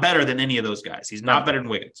he's not better than any of those guys. He's not better than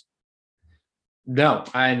Wiggins. No,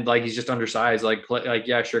 and like he's just undersized. Like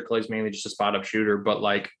yeah, sure, Clay's mainly just a spot up shooter, but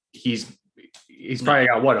like he's probably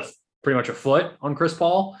got pretty much a foot on Chris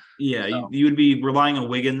Paul. Yeah, so. You would be relying on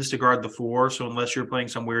Wiggins to guard the 4. So unless you're playing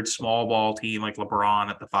some weird small ball team like LeBron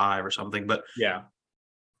at the 5 or something, but yeah,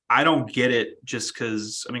 I don't get it just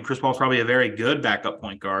because, I mean, Chris Paul's probably a very good backup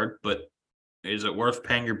point guard, but is it worth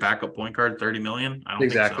paying your backup point guard $30 million? I don't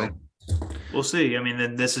think so. We'll see. I mean,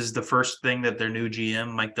 then this is the first thing that their new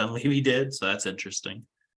GM, Mike Dunleavy, did, so that's interesting.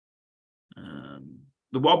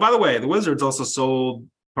 Well, by the way, the Wizards also sold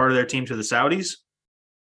part of their team to the Saudis.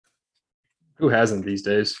 Who hasn't these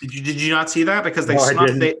days? Did you not see that? Because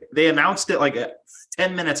they announced it like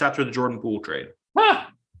 10 minutes after the Jordan Poole trade. Huh.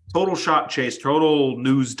 Total shot chase, total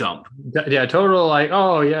news dump. Yeah, total like,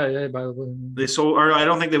 oh yeah. By the way, they sold, or I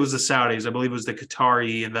don't think it was the Saudis. I believe it was the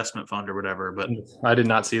Qatari investment fund or whatever. But I did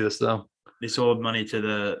not see this though. They sold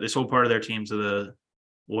they sold part of their team to the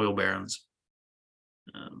oil barons.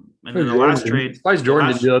 And then the last trade. Surprised Jordan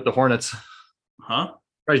didn't do that with the Hornets. Huh?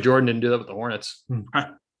 Surprised Jordan didn't do that with the Hornets.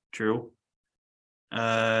 True.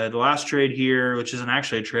 The last trade here, which isn't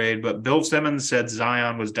actually a trade, but Bill Simmons said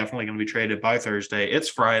Zion was definitely going to be traded by Thursday. It's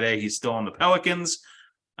Friday. He's still on the Pelicans.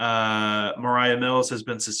 Mariah Mills has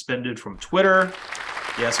been suspended from Twitter.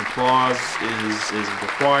 Yes, applause is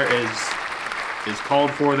required, is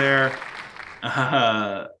called for there.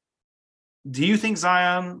 Do you think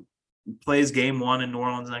Zion plays game 1 in New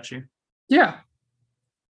Orleans next year? Yeah.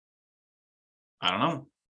 I don't know.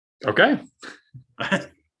 Okay.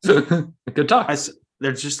 Good talk.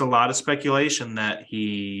 There's just a lot of speculation that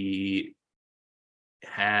he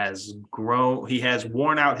has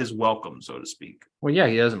worn out his welcome, so to speak. Well, yeah,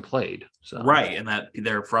 he hasn't played. So. Right, and that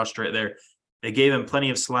they're frustrated. They gave him plenty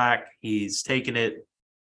of slack. He's taken it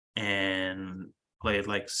and played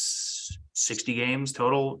like 60 games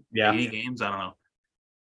total. Yeah. 80 games. I don't know.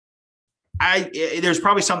 There's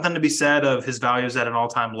probably something to be said of his value is at an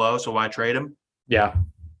all-time low, so why trade him? Yeah.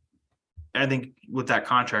 I think with that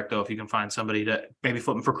contract, though, if you can find somebody to maybe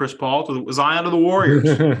flip him for Chris Paul to Zion to the Warriors.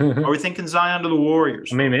 Are we thinking Zion to the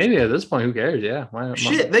Warriors? I mean, maybe at this point, who cares? Yeah.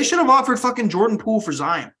 Shit, they should have offered fucking Jordan Poole for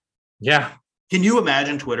Zion. Yeah. Can you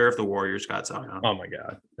imagine Twitter if the Warriors got Zion? Oh, my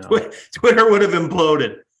God. No. Twitter would have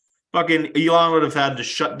imploded. Fucking Elon would have had to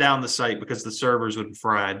shut down the site because the servers would have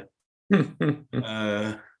fried.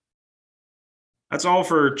 That's all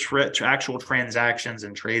for actual transactions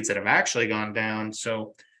and trades that have actually gone down.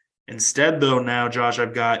 So instead, though, now, Josh,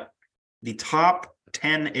 I've got the top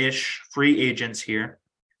 10-ish free agents here.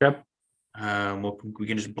 Yep. We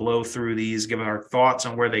can just blow through these, give our thoughts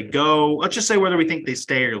on where they go. Let's just say whether we think they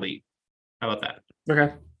stay or leave. How about that?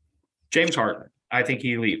 Okay. James Harden. I think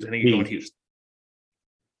he leaves. I think he's going to Houston.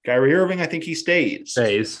 Kyrie Irving. I think he stays.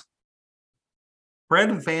 Stays. Fred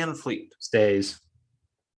VanVleet. Stays.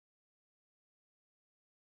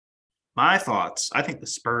 My thoughts. I think the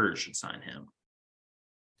Spurs should sign him.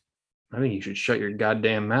 I think you should shut your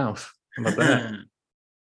goddamn mouth. How about that?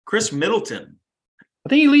 Chris Middleton. I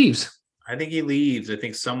think he leaves. I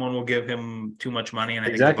think someone will give him too much money, and I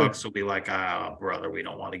think the Bucks will be like, brother, we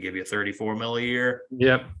don't want to give you $34 million a year.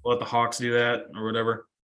 Yep. We'll let the Hawks do that or whatever.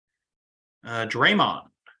 Draymond.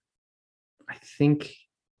 I think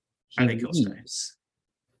he'll stay.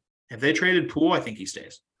 If they traded Poole, I think he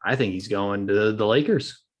stays. I think he's going to the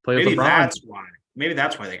Lakers. Maybe that's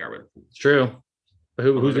why they got rid of Poole. It's true. But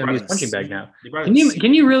who's going to be his punching bag now?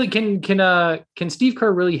 Can Steve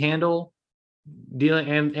Kerr really handle dealing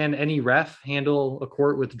and any ref handle a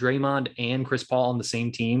court with Draymond and Chris Paul on the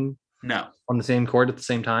same team? No. On the same court at the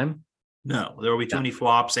same time? No. There will be too many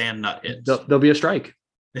flops and nut hits. There'll be a strike.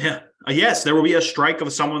 Yeah. Yes, there will be a strike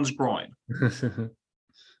of someone's groin.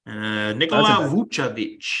 Nikola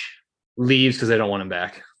Vucevic leaves because they don't want him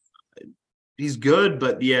back. He's good,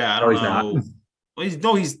 but yeah, I don't know.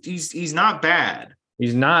 Well, he's not bad.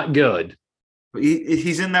 He's not good. But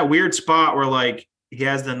he's in that weird spot where like he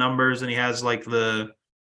has the numbers and he has like the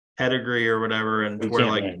pedigree or whatever, and where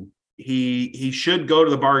like he should go to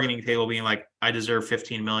the bargaining table being like, I deserve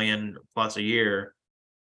 $15 million plus a year.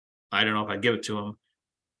 I don't know if I'd give it to him.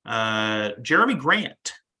 Jeremy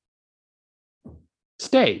Grant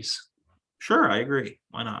stays. Sure, I agree.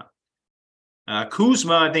 Why not?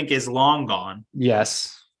 Kuzma, I think, is long gone.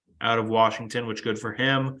 Yes. Out of Washington, which good for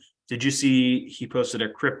him. Did you see he posted a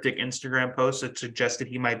cryptic Instagram post that suggested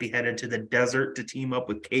he might be headed to the desert to team up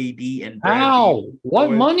with KD and Bradley? How?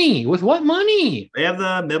 What money? With what money? They have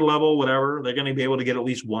the mid-level, whatever. They're going to be able to get at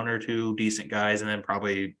least one or two decent guys and then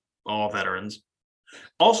probably all veterans.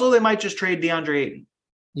 Also, they might just trade DeAndre Ayton.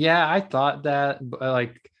 Yeah, I thought that, but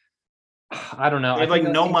I don't know. They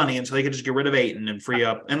have no money, and so they could just get rid of Ayton and free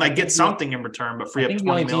up and get something in return, but free up $20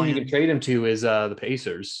 million. The only team you can trade him to is the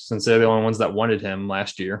Pacers, since they're the only ones that wanted him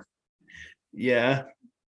last year. Yeah.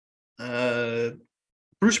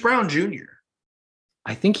 Bruce Brown Jr.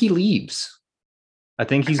 I think he leaves. I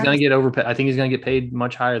think he's going to get overpaid. I think he's going to get paid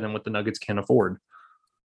much higher than what the Nuggets can afford.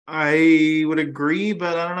 I would agree,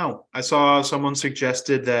 but I don't know. I saw someone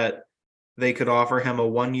suggested that they could offer him a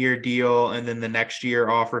 1-year deal and then the next year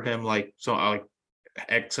offer him like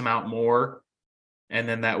X amount more. And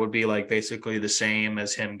then that would be like basically the same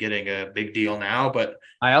as him getting a big deal now. But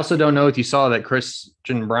I also don't know if you saw that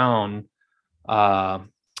Christian Brown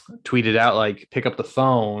tweeted out like pick up the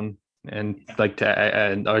phone and like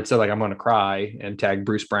and it said like I'm going to cry and tag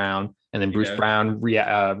Bruce Brown, and then Bruce Brown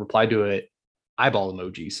replied to it eyeball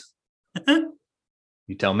emojis.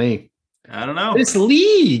 You tell me. I don't know. This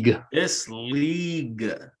league.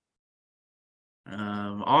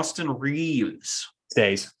 Austin Reeves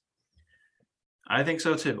stays. I think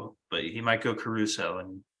so too, but he might go Caruso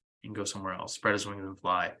and he can go somewhere else, spread his wings and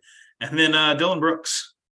fly. And then Dylan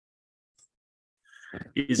Brooks.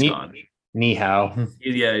 He's gone. Ni hao.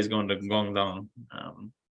 He's going to Guangdong.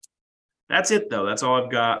 That's it though. That's all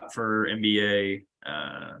I've got for NBA.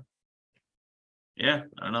 I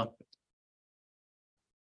don't know.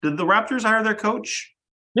 Did the Raptors hire their coach?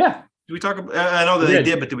 Yeah. Did we talk about? I know that they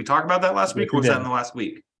did, but did we talk about that last week? Or was that in the last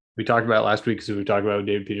week? We talked about it last week because we talked about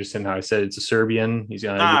David Peterson. How I said it's a Serbian. He's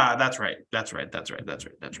gonna. That's right. That's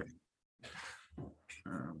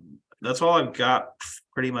all I've got,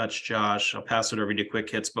 pretty much, Josh. I'll pass it over to quick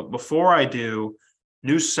hits. But before I do,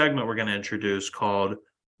 new segment we're going to introduce called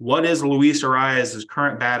 "What is Luis Arias's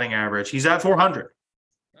current batting average?" He's at 400.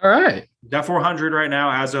 All right. He's at 400 right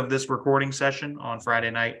now as of this recording session on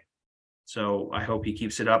Friday night. So I hope he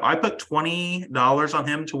keeps it up. I put $20 on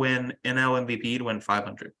him to win NL MVP to win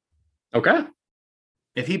 500. Okay.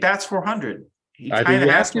 If he bats 400, he kind of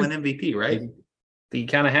has to win MVP, right? You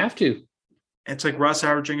kind of have to. It's like Russ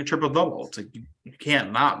averaging a triple-double. It's like you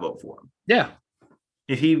can't not vote for him. Yeah.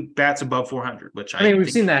 If he bats above 400, which I mean,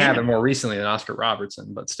 we've seen that happen more recently than Oscar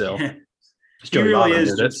Robertson, but still.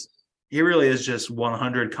 He really is just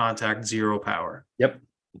 100 contact, 0 power. Yep.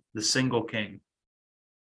 The single king.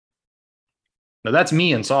 No, that's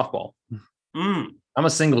me in softball. I'm a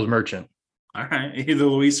singles merchant. All right. You're the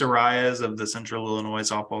Luis Arias of the Central Illinois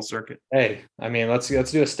softball circuit. Hey, I mean, let's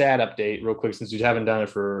do a stat update real quick since we haven't done it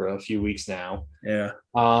for a few weeks now. Yeah.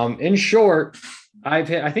 In short, I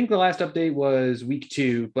think the last update was week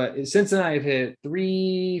 2, but since then I've hit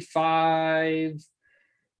 3, 5,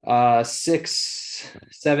 6,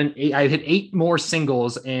 7, 8. I've hit 8 more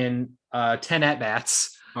singles in 10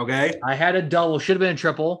 at-bats. Okay. I had a double, should have been a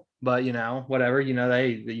triple. But whatever. You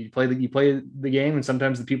play the game, and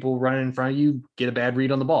sometimes the people running in front of you get a bad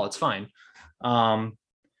read on the ball. It's fine. Then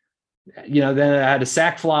I had a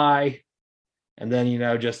sack fly, and then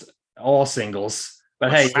just all singles.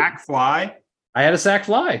 But sack fly. I had a sack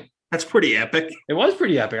fly. That's pretty epic. It was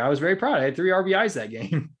pretty epic. I was very proud. I had 3 RBIs that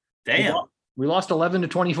game. Damn. We lost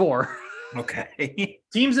 11-24. Okay.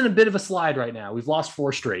 Team's in a bit of a slide right now. We've lost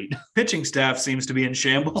 4 straight. Pitching staff seems to be in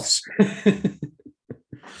shambles.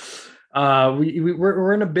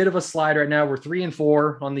 We're in a bit of a slide right now. We're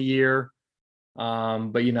 3-4 on the year.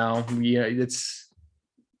 But it's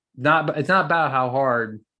not about how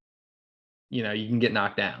hard, you can get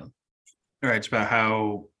knocked down. All right. It's about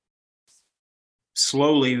how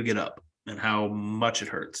slowly you get up and how much it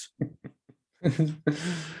hurts.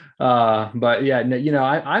 But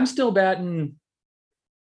yeah, I'm still batting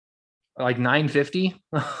like 950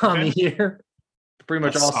 on the year. Pretty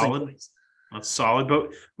much all solid. Singles. That's solid, but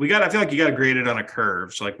I feel like you got to grade it on a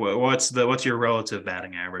curve. So like what's your relative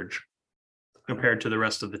batting average compared to the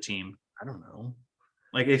rest of the team? I don't know.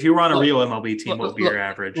 Like if you were on a real MLB team, what would be your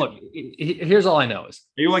average? Look, here's all I know is.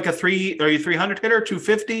 Are you like are you 300 hitter,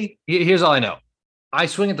 250? Here's all I know. I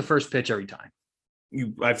swing at the first pitch every time.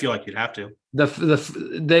 I feel like you'd have to.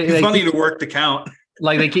 It's funny to work the count.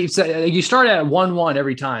 Like they keep saying, you start at 1-1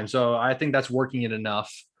 every time. So I think that's working it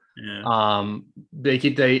enough. Yeah.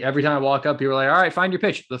 Every time I walk up, people are like, all right, find your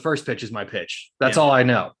pitch. The first pitch is my pitch. That's all I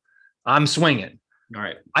know. I'm swinging. All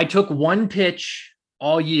right. I took 1 pitch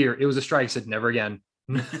all year. It was a strike. I said, never again.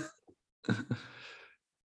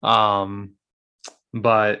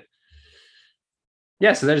 But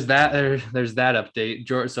yeah, so there's that update,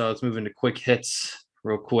 George. So let's move into quick hits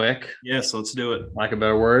real quick. Yes, let's do it. Like a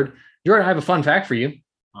better word. Jordan, I have a fun fact for you.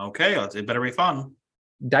 Okay, it better be fun.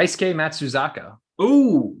 Daisuke Matsuzaka.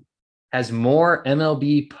 Ooh. Has more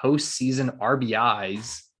MLB postseason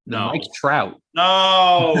RBIs than Mike Trout.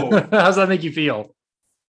 No. How's that make you feel?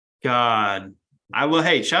 God.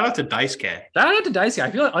 Hey, shout out to Daisuke. Shout out to Daisuke.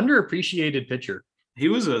 I feel like underappreciated pitcher. He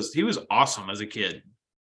was awesome as a kid.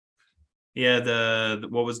 Yeah,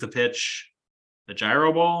 what was the pitch? The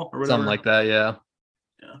gyro ball or whatever? Something like that, yeah.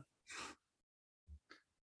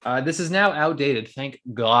 Yeah. This is now outdated, thank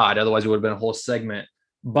God. Otherwise, it would have been a whole segment.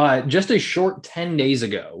 But just a short 10 days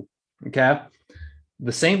ago, okay,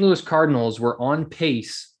 The St. Louis Cardinals were on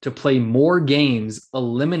pace to play more games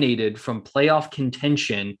eliminated from playoff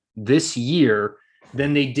contention this year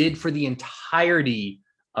than they did for the entirety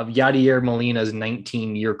of Yadier Molina's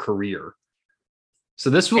 19-year career. So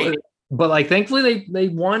this was, but like, thankfully they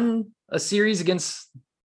won a series against,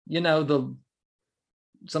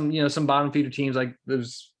 some bottom feeder teams, like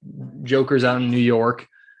those jokers out in New York.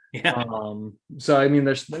 Yeah. So I mean,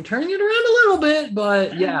 they're turning it around a little bit,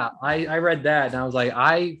 but yeah, I read that and I was like,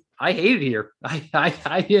 I hate it here.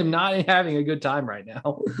 I am not having a good time right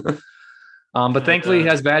now. But thankfully,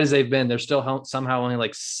 as bad as they've been, they're still somehow only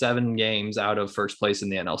like 7 games out of first place in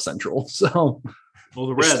the NL Central. So, well,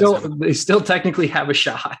 the Reds they still technically have a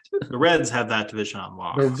shot. The Reds have that division on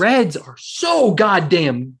lock. The Reds are so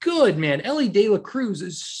goddamn good, man. Ellie De La Cruz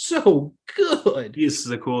is so good. He's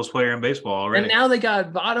the coolest player in baseball already. And now they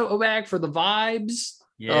got Votto back for the vibes.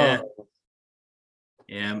 Yeah.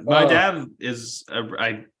 Yeah. My dad is,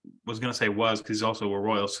 I was going to say was, because he's also a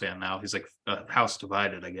Royals fan now. He's like a house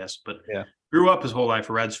divided, I guess. But yeah, grew up his whole life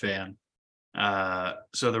a Reds fan.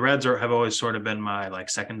 So the Reds have always sort of been my like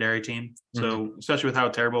secondary team. So especially with how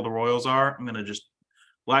terrible the Royals are, I'm going to just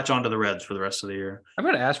latch onto the Reds for the rest of the year. I'm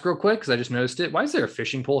going to ask real quick, because I just noticed it. Why is there a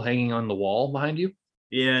fishing pole hanging on the wall behind you?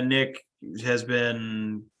 Yeah, Nick has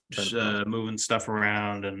been moving stuff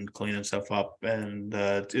around and cleaning stuff up, and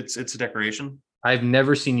it's a decoration. I've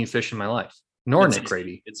never seen you fish in my life, nor Nick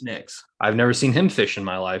Gradey. It's Nick's. I've never seen him fish in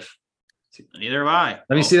my life. Neither have I.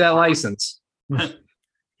 Let me see that license.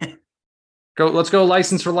 Let's go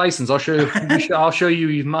license for license. I'll show you. I'll show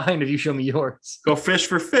you mine if you show me yours. Go fish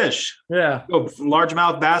for fish. Yeah. Go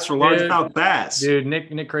largemouth bass for largemouth bass. Dude, Nick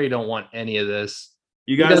Gradey don't want any of this.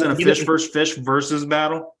 You guys in a fish versus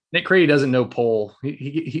battle? Nick Gradey doesn't know pole.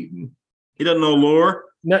 He doesn't know lure.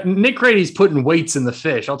 No, Nick Grady's putting weights in the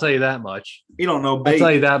fish. I'll tell you that much. You don't know bait. I'll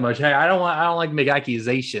tell you that much. Hey, I don't like to make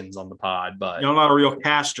accusations on the pod, but you know, a lot of real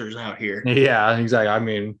casters out here. Yeah, exactly. I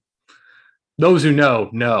mean, those who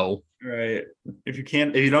know. Right. If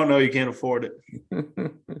you don't know, you can't afford it.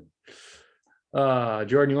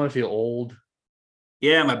 Jordan, you want to feel old?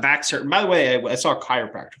 Yeah, my back's hurting. By the way, I saw a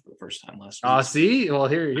chiropractor for the first time last week. See? Well,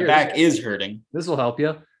 here. My back is hurting. This will help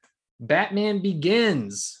you. Batman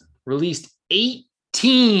Begins, released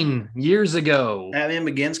 18 years ago. Batman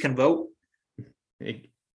Begins can vote?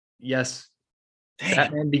 Yes. Damn.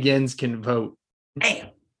 Batman Begins can vote. Damn.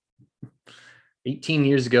 18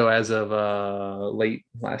 years ago as of late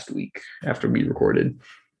last week after we recorded.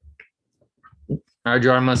 All right,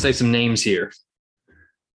 Jordan, I'm going to say some names here.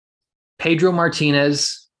 Pedro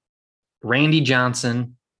Martinez, Randy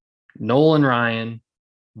Johnson, Nolan Ryan,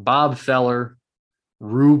 Bob Feller,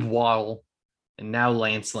 Rube Waddle, and now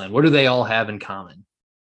Lance Lynn. What do they all have in common?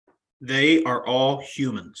 They are all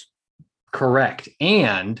humans. Correct.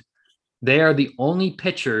 And they are the only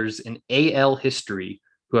pitchers in AL history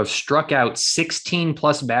who have struck out 16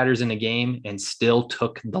 plus batters in a game and still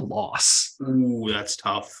took the loss. Ooh, that's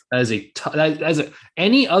tough. As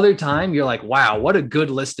any other time, you're like, wow, what a good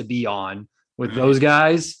list to be on with those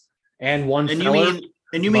guys and one.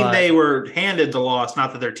 You mean they were handed the loss,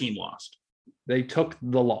 not that their team lost. They took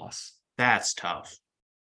the loss. That's tough.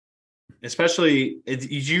 Especially,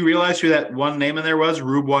 did you realize who that one name in there was?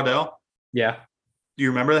 Rube Waddell? Yeah. Do you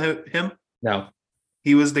remember him? No.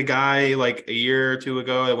 He was the guy like a year or two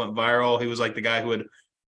ago that went viral. He was like the guy who would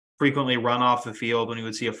frequently run off the field when he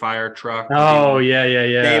would see a fire truck. Oh, yeah.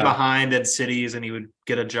 Stay behind at cities, and he would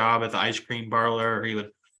get a job at the ice cream parlor, or he would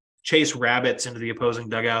chase rabbits into the opposing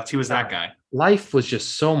dugouts. He was that guy. Life was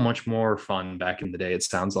just so much more fun back in the day, it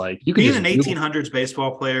sounds like. You could being an 1800s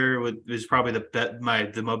baseball player was probably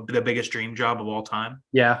the biggest dream job of all time.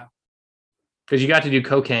 Yeah. Because you got to do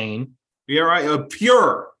cocaine. Yeah, right.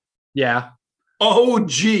 Pure. Yeah.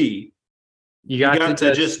 OG. You got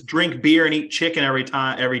to just drink beer and eat chicken every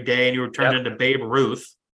day, and you were turned into Babe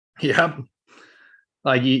Ruth. Yep.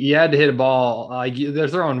 Like you had to hit a ball. They're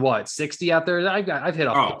throwing what, 60 out there? I've hit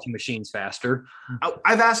off 50 machines faster.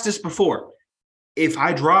 I've asked this before. If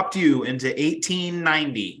I dropped you into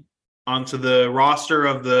 1890 onto the roster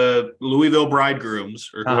of the Louisville Bridegrooms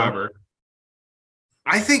or whoever,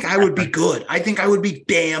 I think I would be good. I think I would be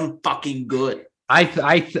damn fucking good. I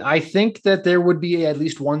think that there would be at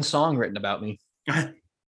least one song written about me. I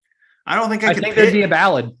don't think I could. Think there'd be a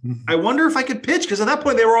ballad. I wonder if I could pitch, because at that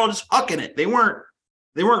point they were all just hucking it. They weren't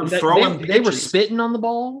throwing. They were spitting on the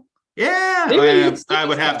ball. Yeah, I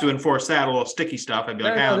would have to enforce that, a little sticky stuff. I'd be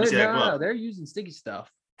like, let me see that glove. They're using sticky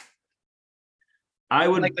stuff. I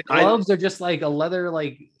would like the gloves are just like a leather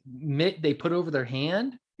like mitt they put over their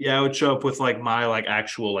hand. Yeah, I would show up with like my like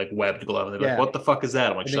actual like webbed glove. And they'd be like, "What the fuck is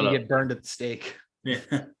that?" I'm like, "Shut up." You get burned at the stake. Yeah.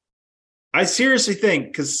 I seriously think,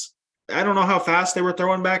 because I don't know how fast they were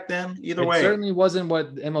throwing back then. Either way, it certainly wasn't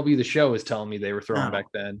what MLB The Show is telling me they were throwing back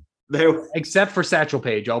then. Except for Satchel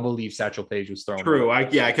Paige, I'll believe Satchel Paige was throwing. True. I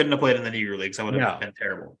couldn't have played in the Negro Leagues. That would have been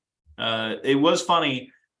terrible. It was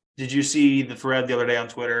funny. Did you see the thread the other day on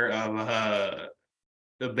Twitter of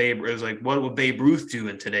the Babe? It was like, what would Babe Ruth do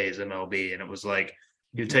in today's MLB? And it was like,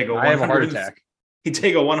 he'd take I have a heart attack. He'd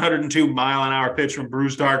take a 102 mile an hour pitch from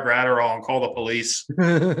Bruce Dark Gratterall and call the police.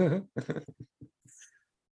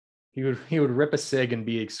 He would rip a cig and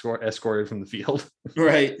be escorted from the field.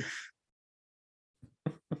 Right.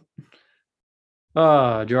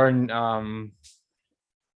 Jordan, can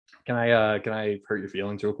I hurt your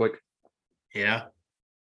feelings real quick? Yeah.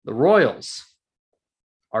 The Royals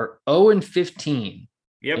are 0-15.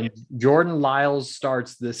 Yep. And Jordan Lyles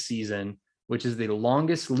starts this season, which is the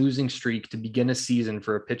longest losing streak to begin a season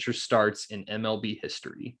for a pitcher starts in MLB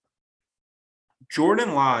history.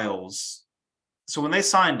 Jordan Lyles. So when they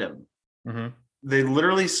signed him, they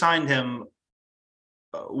literally signed him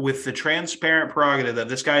with the transparent prerogative that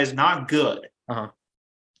this guy is not good,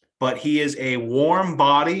 but he is a warm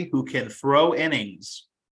body who can throw innings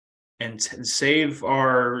and save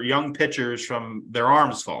our young pitchers from their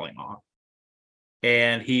arms falling off.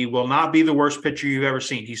 And he will not be the worst pitcher you've ever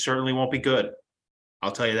seen. He certainly won't be good.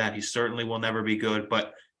 I'll tell you that. He certainly will never be good,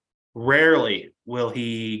 but rarely will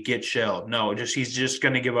he get shelled. No, he's just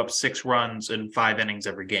going to give up 6 runs in 5 innings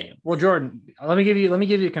every game. Well, Jordan, let me give you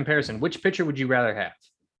a comparison. Which pitcher would you rather have?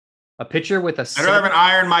 A pitcher with a... I'd rather have an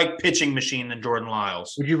Iron Mike pitching machine than Jordan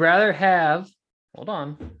Lyles. Would you rather have,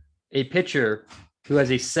 a pitcher who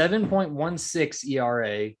has a 7.16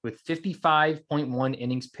 ERA with 55.1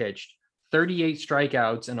 innings pitched, 38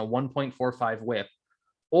 strikeouts, and a 1.45 whip,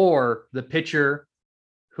 or the pitcher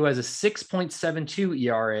who has a 6.72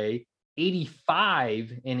 ERA,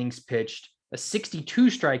 85 innings pitched, a 62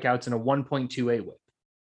 strikeouts, and a 1.28 whip?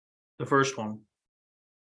 The first one.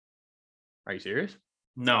 Are you serious?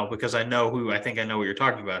 No, because I know what you're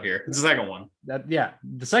talking about here. It's the second one.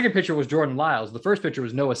 The second pitcher was Jordan Lyles. The first pitcher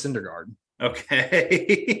was Noah Syndergaard.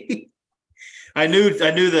 Okay. I knew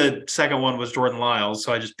the second one was Jordan Lyles,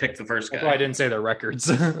 so I just picked the first guy. That's why I didn't say their records.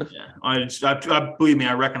 Yeah, I believe me,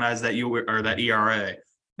 I recognize that that ERA.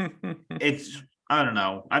 I don't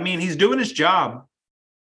know. I mean, he's doing his job.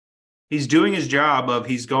 He's doing his job of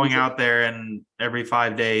he's going out there and every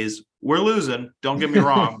 5 days we're losing. Don't get me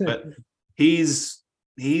wrong, but he's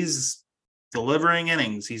delivering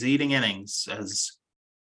innings. He's eating innings, as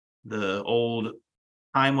the old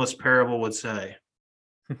timeless parable would say.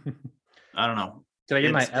 I don't know. Did I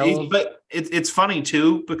get my L? But it's funny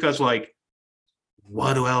too, because like,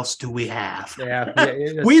 what else do we have?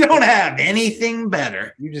 Yeah, we don't have anything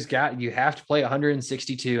better. You have to play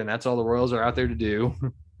 162, and that's all the Royals are out there to do.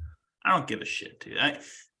 I don't give a shit, dude.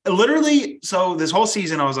 So this whole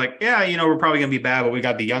season I was like, we're probably gonna be bad, but we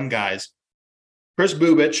got the young guys. Chris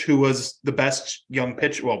Bubich, who was the best young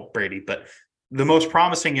pitcher, well, Brady, but the most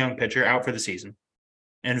promising young pitcher, out for the season.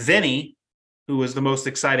 And Vinny, who was the most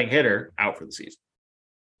exciting hitter, out for the season.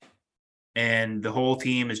 And the whole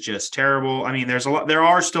team is just terrible. I mean, there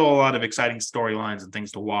are still a lot of exciting storylines and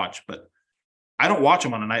things to watch, but I don't watch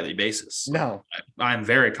them on a nightly basis. No. I'm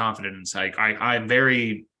very confident in psych. I'm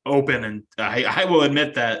very open, and I will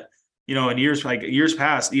admit that, in years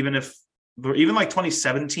past, even like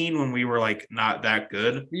 2017, when we were like not that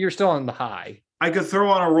good, you're still on the high. I could throw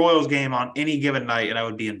on a Royals game on any given night and I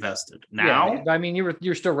would be invested. Now, I mean,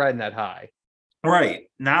 you're still riding that high. Right.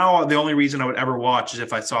 Now, the only reason I would ever watch is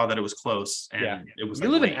if I saw that it was close. And it was. You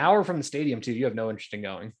live an hour from the stadium too. You have no interest in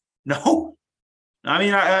going. No. I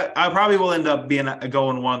mean, I probably will end up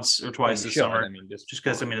going once or twice this summer. I mean, just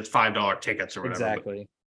because it's $5 tickets or whatever. Exactly.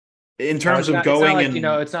 In terms of going,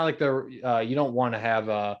 it's not like you don't want to have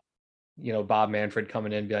Bob Manfred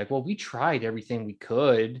coming in and be like, well, we tried everything we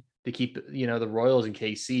could to keep the Royals in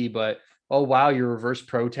KC, but oh wow, your reverse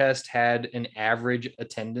protest had an average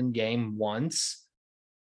attendant game once.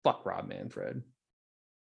 Fuck Rob Manfred.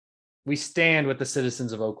 We stand with the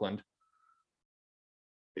citizens of Oakland.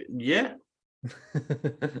 Yeah.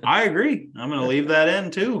 I agree. I'm going to leave that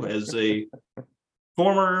in too, as a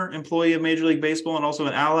former employee of Major League Baseball and also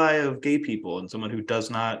an ally of gay people and someone who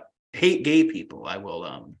does not hate gay people. I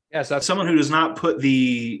will so someone who does not put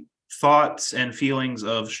the thoughts and feelings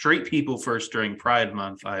of straight people first during Pride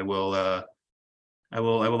Month. I will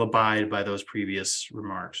abide by those previous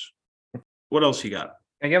remarks. What else you got?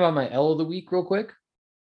 Can I get on my L of the week real quick?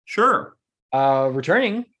 Sure.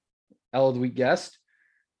 Returning L of the week guest,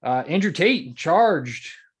 Andrew Tate,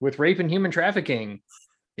 charged with rape and human trafficking.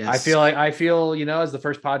 Yes. I feel, as the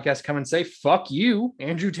first podcast come and say, fuck you,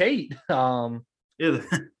 Andrew Tate. Yeah,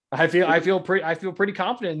 I feel pretty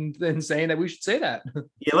confident in saying that we should say that.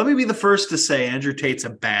 Yeah, let me be the first to say Andrew Tate's a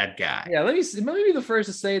bad guy. Yeah, let me be the first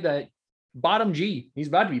to say that bottom G. He's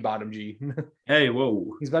about to be bottom G. Hey,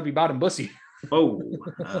 whoa. He's about to be bottom bussy. Whoa.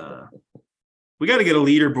 We got to get a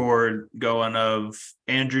leaderboard going of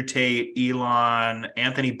Andrew Tate, Elon,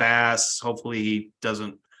 Anthony Bass. Hopefully he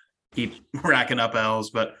doesn't keep racking up L's,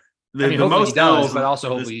 but the most L's, but also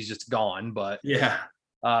hopefully he's just gone. But yeah,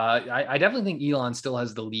 I definitely think Elon still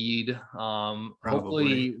has the lead.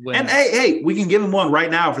 Hopefully, and hey, we can give him one right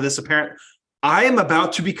now for this apparent. I am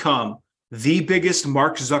about to become the biggest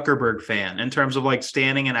Mark Zuckerberg fan in terms of like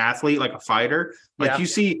standing an athlete, like a fighter. Like you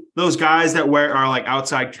see those guys that are like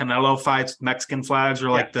outside Canelo fights, Mexican flags, or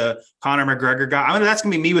like the Conor McGregor guy. I mean, that's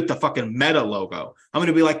gonna be me with the fucking Meta logo. I'm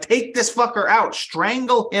gonna be like, take this fucker out,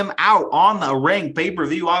 strangle him out on the ring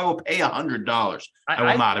pay-per-view. I will pay $100. I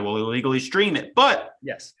will not. I will illegally stream it. But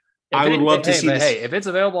yes, I would love to see this. Hey, if it's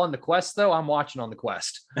available on the Quest, though, I'm watching on the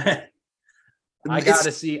Quest. I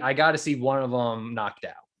gotta see one of them knocked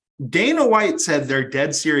out. Dana White said they're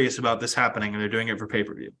dead serious about this happening and they're doing it for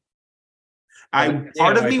pay-per-view.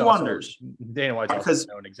 Part of me wonders. Dana White's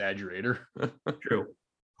also an exaggerator. True.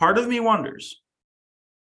 Part of me wonders,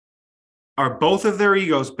 are both of their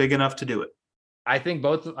egos big enough to do it? I think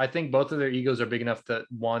both of their egos are big enough that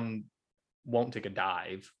one won't take a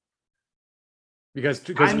dive. Because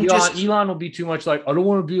Elon will be too much like, I don't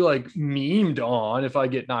want to be like memed on if I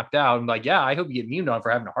get knocked out. I'm like, yeah, I hope you get memed on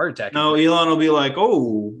for having a heart attack. No, Elon will be like,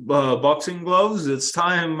 boxing gloves, it's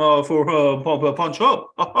time for punch up.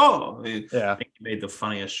 Yeah. I think he made the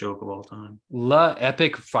funniest joke of all time. La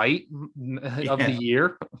epic fight of the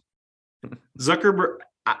year. Zuckerberg.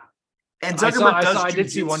 I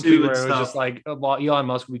did see one tweet where it was just like, well, Elon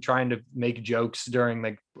Musk will be trying to make jokes during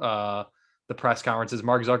the press conferences.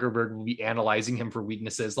 Mark Zuckerberg will be analyzing him for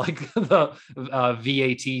weaknesses like the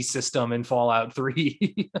VAT system in Fallout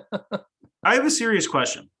 3. I have a serious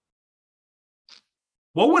question.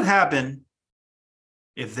 What would happen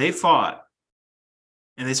if they fought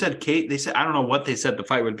and they said, I don't know what they said the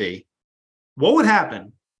fight would be. What would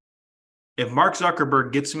happen if Mark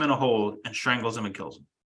Zuckerberg gets him in a hold and strangles him and kills him?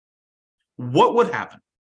 What would happen?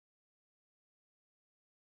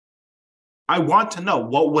 I want to know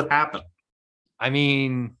what would happen. I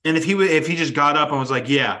mean, and if he just got up and was like,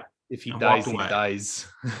 yeah, if he dies, he dies.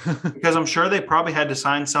 Because I'm sure they probably had to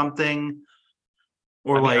sign something,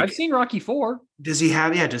 or I've seen Rocky 4. Does he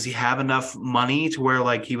have enough money to where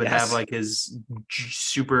like he would have like his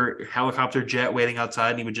super helicopter jet waiting outside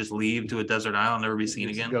and he would just leave to a desert island, never be seen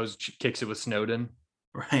again? Kicks it with Snowden.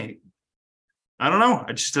 Right. I don't know.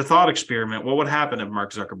 Just a thought experiment. What would happen if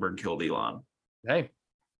Mark Zuckerberg killed Elon? Hey.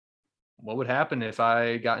 What would happen if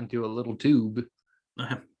I got into a little tube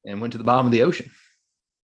and went to the bottom of the ocean?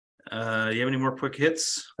 You have any more quick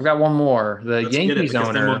hits? I've got one more. Let's Yankees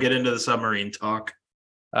owner. Then we'll get into the submarine talk.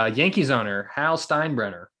 Yankees owner Hal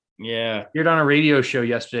Steinbrenner. Yeah. Appeared on a radio show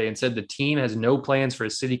yesterday and said the team has no plans for a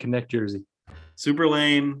City Connect jersey. Super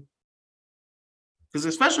lame. Because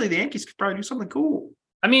especially the Yankees could probably do something cool.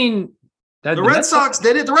 I mean, the Red Sox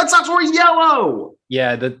did it. The Red Sox were yellow.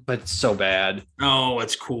 Yeah, but it's so bad. No,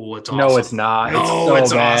 it's cool. It's awesome. No, it's not. No,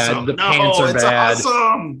 it's so bad. Awesome. The pants are bad.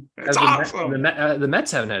 Awesome. It's awesome. The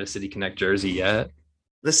Mets haven't had a City Connect jersey yet.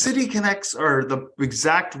 The City Connects are the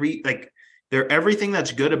exact they're everything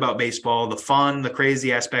that's good about baseball, the fun, the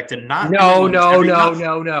crazy aspect, and not. No.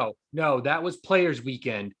 That was Players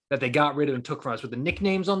Weekend that they got rid of and took from us with the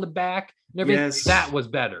nicknames on the back and everything. Yes. That was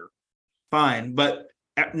better. Fine, but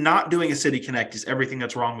not doing a City Connect is everything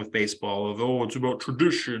that's wrong with baseball. It's about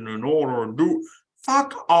tradition and order and do.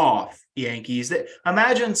 Fuck off, Yankees.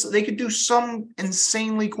 Imagine they could do some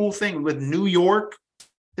insanely cool thing with New York.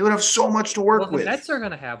 They would have so much to work with. The Mets are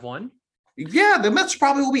going to have one. Yeah, the Mets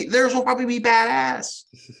theirs will probably be badass.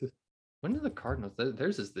 When did the Cardinals?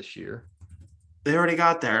 Theirs is this year. They already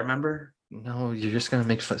got there, remember? No, you're just going to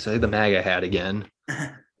make fun. Say the MAGA hat again.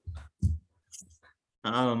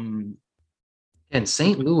 And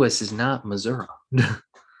St. Louis is not Missouri.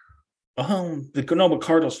 But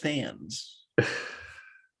Cardinals fans.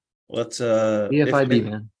 Let's BFIB,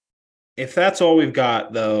 man. If that's all we've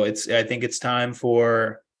got, though, I think it's time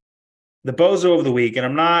for the bozo of the week.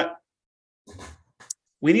 And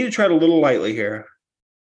we need to tread a little lightly here.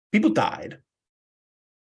 People died.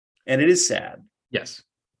 And it is sad. Yes.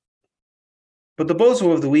 But the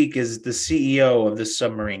bozo of the week is the CEO of this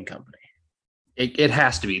submarine company. It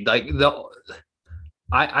has to be. Like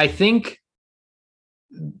I think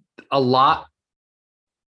a lot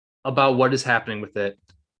about what is happening with it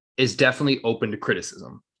is definitely open to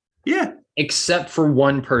criticism. Yeah. except for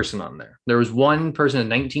one person on there. There was one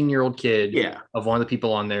person, a 19-year-old kid of one of the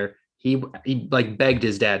people on there. He like begged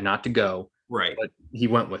his dad not to go. Right. But he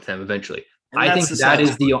went with him eventually. And I think that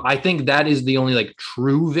is the only like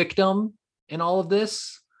true victim in all of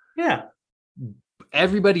this. Yeah.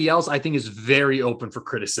 Everybody else, I think, is very open for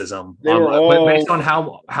criticism. They were all based on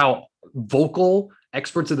how vocal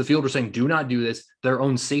experts of the field are saying, do not do this. Their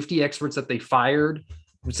own safety experts that they fired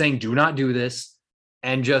were saying, do not do this.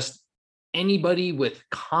 And just anybody with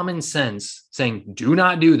common sense saying, do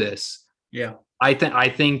not do this. Yeah. I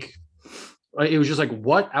think it was just like,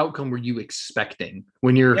 what outcome were you expecting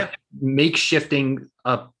when you're makeshifting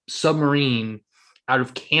a submarine out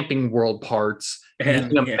of Camping World parts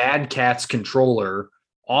and a Mad Catz controller,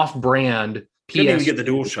 off-brand? Couldn't even get the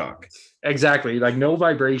DualShock. Exactly, like no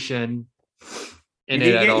vibration in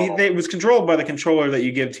it at all. It was controlled by the controller that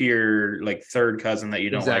you give to your like third cousin that you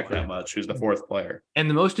don't like that much, who's the fourth player. And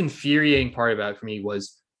the most infuriating part about it for me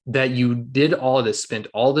was that you did all of this, spent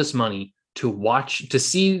all this money to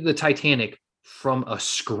see the Titanic from a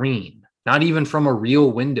screen, not even from a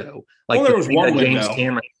real window. Like there was one James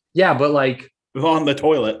Cameron. Yeah, but like on the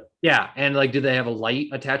toilet. Yeah, and like, did they have a light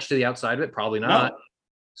attached to the outside of it? Probably not. No.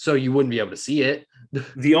 So you wouldn't be able to see it.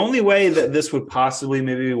 The only way that this would possibly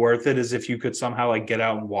maybe be worth it is if you could somehow like get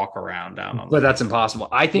out and walk around down on. But that's impossible.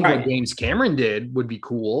 I think what James Cameron did would be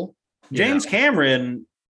cool. James Cameron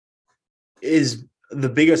is the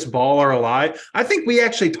biggest baller alive. I think we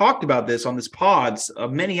actually talked about this on this pods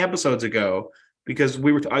many episodes ago because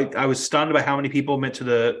I was stunned by how many people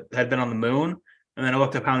had been on the moon, and then I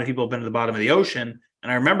looked up how many people have been to the bottom of the ocean,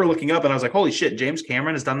 and I remember looking up and I was like, holy shit, James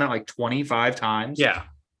Cameron has done that like 25 times. Yeah.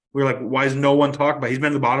 We were like, why is no one talking about it? He's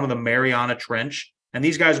been at the bottom of the Mariana Trench, and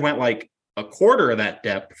these guys went like a quarter of that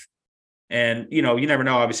depth. And you never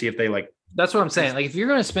know, obviously, if they like. That's what I'm saying. Like, if you're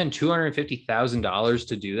going to spend $250,000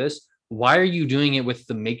 to do this, why are you doing it with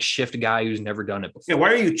the makeshift guy who's never done it before? Yeah,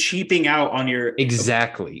 why are you cheaping out on your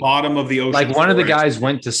bottom of the ocean? Like one of the guys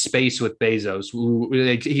went to space with Bezos.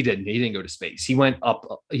 He didn't go to space. He went up.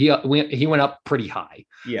 He went up pretty high.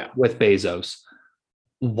 Yeah, with Bezos.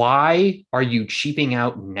 Why are you cheaping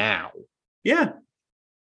out now? Yeah.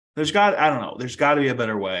 I don't know. There's got to be a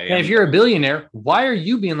better way. And if you're a billionaire, why are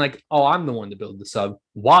you being like, oh, I'm the one to build the sub?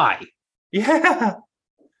 Why? Yeah.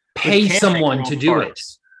 Pay someone to do it.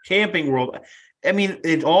 Camping World. I mean,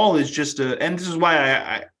 it all is just and this is why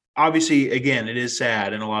I obviously, again, it is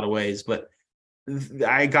sad in a lot of ways, but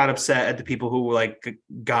I got upset at the people who I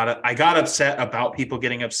got upset about people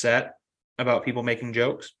getting upset about people making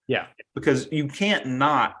jokes. Yeah. Because you can't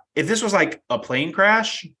not, if this was like a plane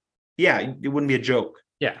crash, yeah, it wouldn't be a joke.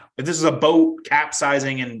 Yeah. If this is a boat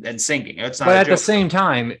capsizing and sinking, it's not. But at the same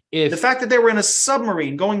time, if the fact that they were in a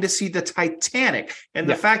submarine going to see the Titanic, and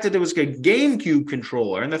the fact that there was a GameCube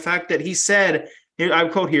controller, and the fact that he said, I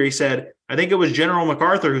quote here, he said, I think it was General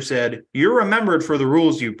MacArthur who said, "You're remembered for the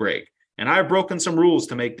rules you break. And I've broken some rules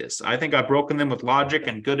to make this. I think I've broken them with logic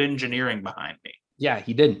and good engineering behind me." Yeah,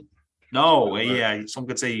 he didn't. No, yeah, some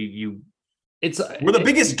could say we're the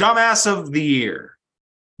biggest dumbass of the year.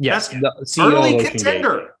 Yes, early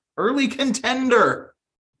contender. Early contender.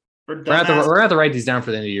 We're going to have to write these down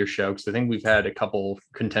for the end of the year show because I think we've had a couple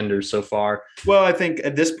contenders so far. Well, I think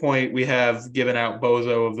at this point we have given out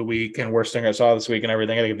Bozo of the week and worst thing I saw this week and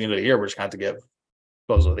everything. I think at the end of the year we're just going to have to give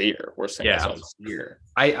Bozo of the year. Worst thing I saw this year.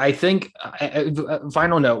 I think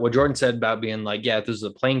final note, what Jordan said about being like, yeah, if this is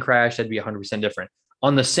a plane crash, that'd be 100% different.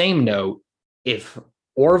 On the same note, if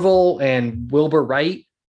Orville and Wilbur Wright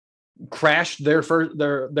crashed their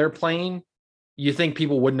plane, you think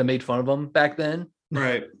people wouldn't have made fun of them back then?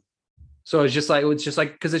 Right. So it's just like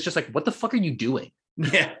what the fuck are you doing?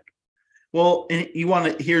 Yeah. Well, and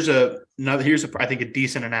here's I think a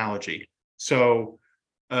decent analogy. So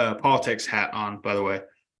politics hat on, by the way.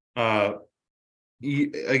 A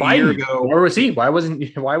year ago, where was he? Why wasn't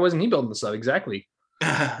he building the sub? Exactly.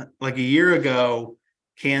 Like a year ago,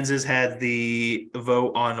 Kansas had the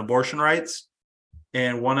vote on abortion rights,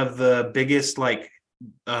 and one of the biggest, I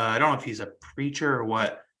don't know if he's a preacher or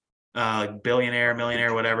what, billionaire,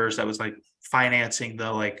 millionaire, whatever, so that was like financing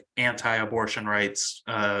the anti-abortion rights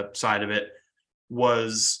side of it.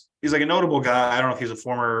 He's like a notable guy. I don't know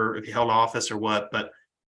if he held office or what, but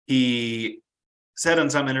he said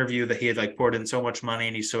in some interview that he had poured in so much money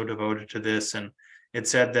and he's so devoted to this, and it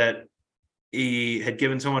said that he had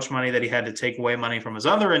given so much money that he had to take away money from his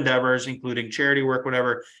other endeavors, including charity work,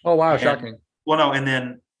 whatever. Oh, wow. Shocking. Well,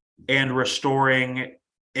 no. And restoring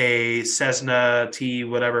a Cessna T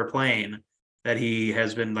whatever plane that he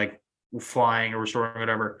has been flying or restoring,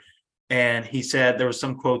 whatever. And he said there was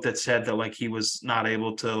some quote that said that he was not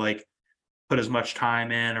able to put as much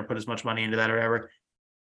time in or put as much money into that or whatever.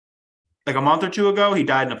 Like a month or two ago, he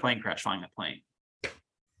died in a plane crash flying that plane.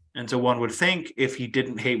 And so one would think if he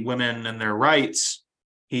didn't hate women and their rights,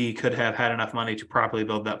 he could have had enough money to properly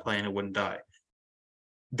build that plane and wouldn't die.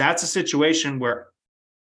 That's a situation where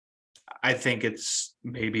I think it's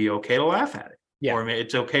maybe okay to laugh at it. Yeah. Or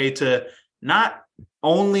it's okay to not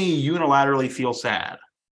only unilaterally feel sad.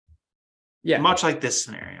 Yeah. Much like this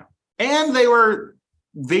scenario. And they were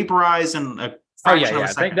vaporized in a fraction of a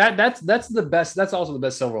second. That's the best. That's also the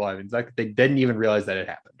best silver lining. Like they didn't even realize that it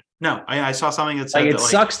happened. No, I saw something that said like it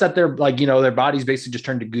sucks that they're like, their bodies basically just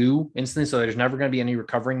turned to goo instantly. So there's never going to be any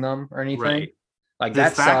recovering them or anything. Right. Like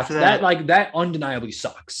that sucks. That undeniably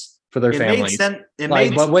sucks for their families.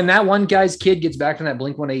 But when that one guy's kid gets back from that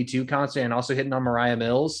Blink 182 concert and also hitting on Mariah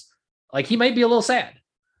Mills, like he might be a little sad.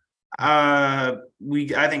 I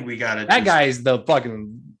think we gotta. That guy's the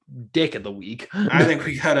fucking dick of the week. I think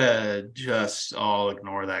we gotta just all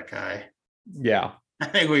ignore that guy. Yeah, I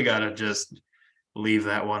think we gotta just leave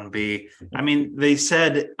that one be. I mean, they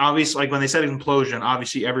said obviously, like when they said implosion,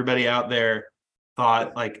 obviously everybody out there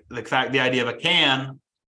thought like the idea of a can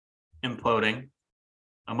imploding.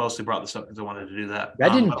 I mostly brought this up because I wanted to do that.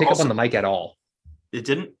 That didn't pick up on the mic at all. It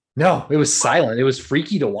didn't? No, it was silent. It was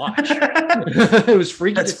freaky to watch. It was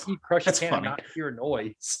freaky to see crush a can and not hear a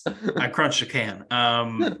noise. I crunched a can.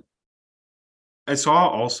 I saw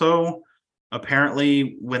also,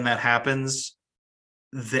 apparently, when that happens,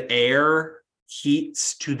 the air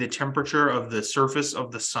heats to the temperature of the surface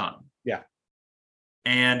of the sun. Yeah.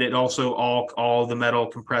 And it also all the metal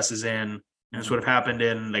compresses in. And this would have happened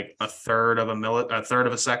in like a third of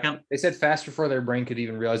a second. They said fast before their brain could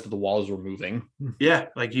even realize that the walls were moving. Yeah,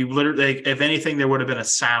 like you literally, like, if anything, there would have been a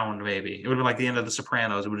sound. Maybe it would have been like the end of The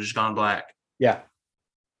Sopranos. It would have just gone black. Yeah.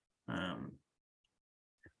 That's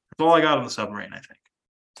all I got on the submarine. I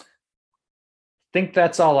think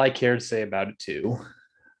that's all I care to say about it too.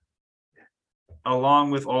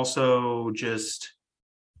 Along with also just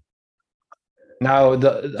now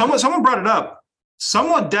someone brought it up.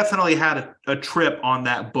 Someone definitely had a trip on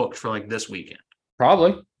that booked for like this weekend.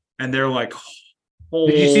 Probably. And they're like,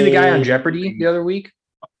 did you see the guy on Jeopardy the other week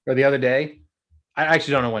or the other day? I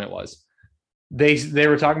actually don't know when it was. They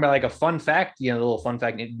were talking about like a fun fact, a little fun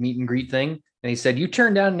fact meet and greet thing. And he said, you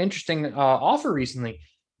turned down an interesting offer recently.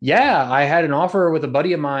 Yeah, I had an offer with a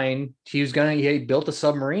buddy of mine. He built a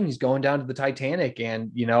submarine. He's going down to the Titanic.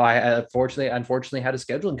 And, I unfortunately had a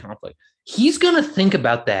scheduling conflict. He's going to think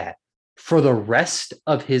about that for the rest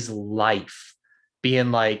of his life,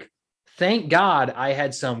 being like, thank God I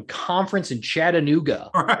had some conference in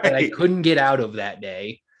Chattanooga that I couldn't get out of that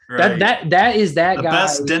day. Right. That is that the guy.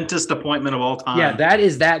 Best dentist appointment of all time. Yeah, that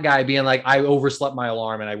is that guy being like, I overslept my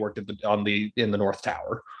alarm and I worked in the North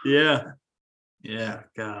Tower. Yeah. Yeah,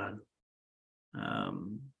 God.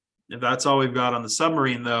 If that's all we've got on the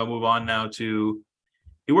submarine, though, move on now to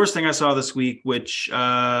the worst thing I saw this week, which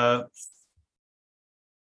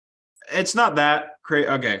it's not that crazy.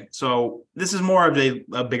 Okay, so this is more of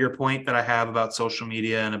a bigger point that I have about social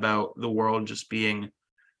media and about the world just being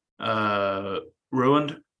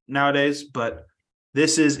ruined nowadays. But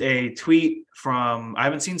this is a tweet from, I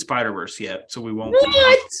haven't seen Spider-Verse yet, so we won't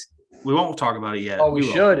talk about it yet. Oh,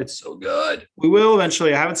 we should. It's so good. We will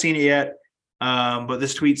eventually. I haven't seen it yet. But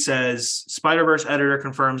this tweet says, Spider-Verse editor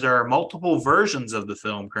confirms there are multiple versions of the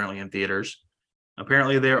film currently in theaters.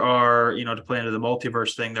 Apparently there are, to play into the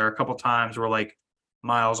multiverse thing, there are a couple times where like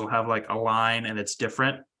Miles will have like a line and it's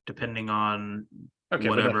different depending on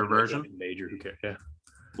whatever version. Major, who cares? Yeah.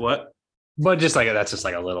 What? But just like that's just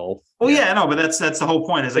like a little. Oh yeah, no, but that's the whole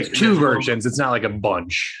point. Is like two versions. It's not like a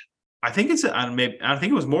bunch. I think I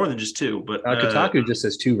think it was more than just two, but Kotaku just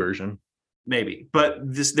says two version. Maybe, but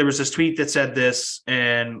there was this tweet that said this,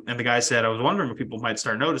 and the guy said, I was wondering if people might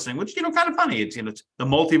start noticing, which kind of funny. It's it's the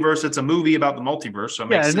multiverse. It's a movie about the multiverse, so it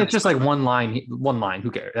makes sense. It's just like one line. Who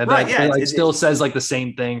cares? Right? Yeah, it still says like the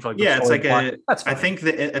same thing for like. Yeah, it's like that's fine. I think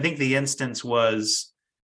the instance was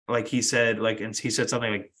like he said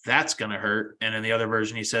something like that's gonna hurt, and in the other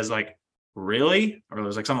version he says like really, or it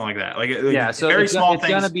was like something like that. So very small things.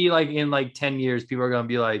 It's gonna be like in like 10 years, people are gonna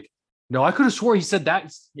be like. No, I could have swore he said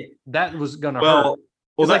that was gonna hurt.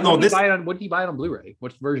 What did he buy it on Blu-ray?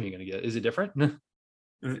 What version are you gonna get? Is it different?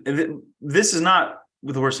 This is not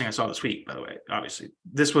the worst thing I saw this week, by the way. Obviously,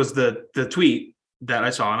 this was the tweet that I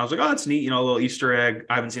saw, and I was like, "Oh, that's neat." A little Easter egg.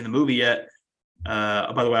 I haven't seen the movie yet.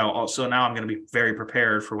 By the way, also now I'm going to be very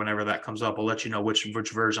prepared for whenever that comes up. I'll let you know which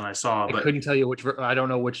version I saw. But I couldn't tell you which. I don't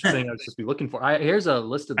know which thing I was supposed to be looking for. Here's a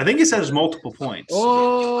list of. I think it says multiple points.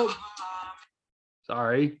 Oh.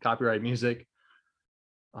 Sorry, copyright music.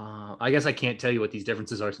 I guess I can't tell you what these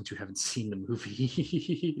differences are since you haven't seen the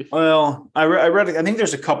movie. Well, I read it. I think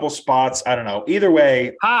there's a couple spots. I don't know. Either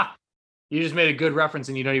way. Ha! You just made a good reference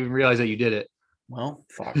and you don't even realize that you did it. Well,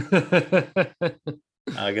 fuck.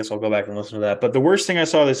 I guess I'll go back and listen to that. But the worst thing I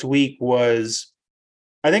saw this week was,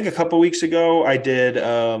 I think a couple weeks ago, I did.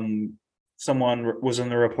 Someone was in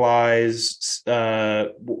the replies.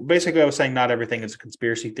 Basically, I was saying not everything is a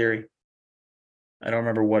conspiracy theory. I don't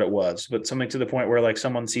remember what it was, but something to the point where like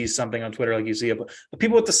someone sees something on Twitter, like you see the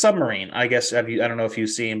people with the submarine. I guess I don't know if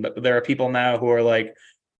you've seen, but there are people now who are like,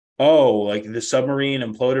 oh, like the submarine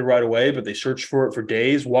imploded right away, but they searched for it for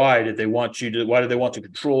days. Why did they want to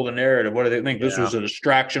control the narrative? What do they think? This was a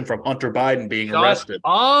distraction from Hunter Biden being arrested.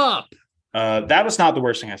 Up. That was not the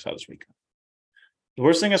worst thing I saw this week. The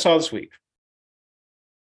worst thing I saw this week.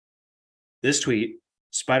 This tweet.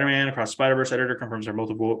 Spider-Man Across Spider-Verse editor confirms there are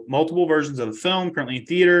multiple versions of the film currently in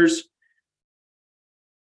theaters.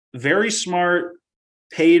 Very smart,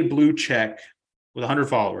 paid blue check with 100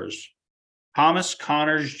 followers. Thomas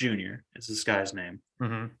Connors Jr. is this guy's name.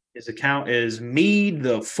 Mm-hmm. His account is me,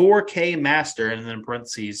 the 4K master, and then in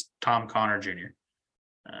parentheses, Tom Connor Jr.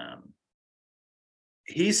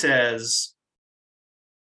 He says,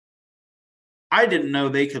 I didn't know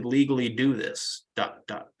they could legally do this, ...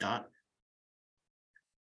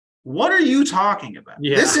 What are you talking about?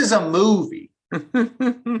 Yeah. This is a movie.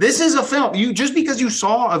 This is a film. You just because you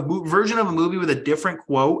saw a version of a movie with a different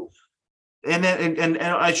quote, and then and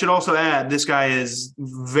I should also add, this guy is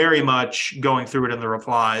very much going through it in the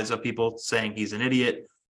replies of people saying he's an idiot.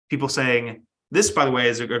 People saying this, by the way,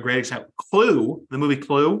 is a great example. Clue, the movie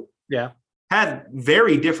Clue, had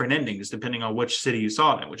very different endings depending on which city you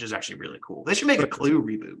saw it in, which is actually really cool. They should make a Clue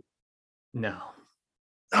reboot. No.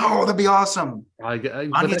 Oh, that'd be awesome.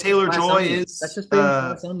 Anya Taylor-Joy is that's just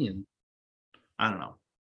Glass Onion. I don't know.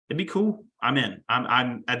 It'd be cool. I'm in.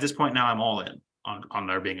 I'm at this point now. I'm all in on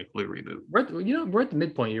there being a Clue reboot. We're at the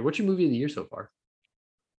midpoint here. What's your movie of the year so far?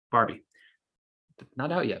 Barbie.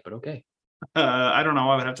 Not out yet, but okay. I don't know.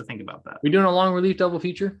 I would have to think about that. We doing a long relief double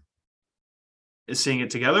feature? Is seeing it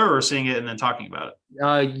together or seeing it and then talking about it?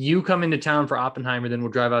 You come into town for Oppenheimer, then we'll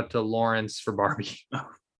drive out to Lawrence for Barbie.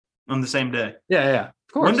 On the same day. Yeah.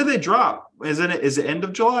 Of course. When do they drop? Is it end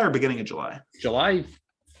of July or beginning of July? July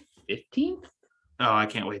 15th? Oh, I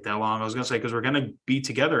can't wait that long. I was going to say, because we're going to be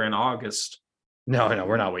together in August. No,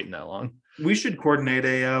 we're not waiting that long. We should coordinate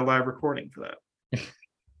a live recording for that.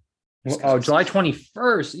 July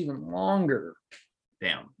 21st, even longer.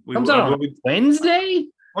 Damn. Comes out on Wednesday?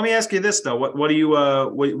 Let me ask you this, though. What do you,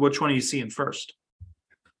 which one are you seeing first?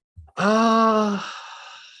 I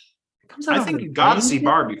think you got to see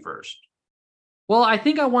Barbie first. Well, I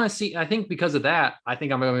think because of that, I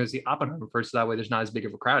think I'm going to see Oppenheimer first. So that way there's not as big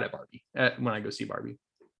of a crowd at Barbie when I go see Barbie.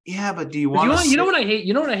 Yeah, but do you want to? You know what I hate?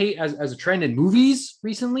 You know what I hate as a trend in movies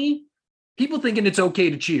recently? People thinking it's okay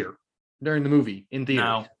to cheer during the movie in theaters.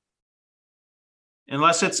 No.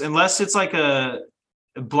 Unless it's like a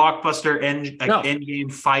blockbuster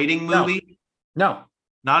Endgame fighting movie. No.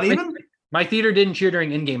 Not even? My theater didn't cheer during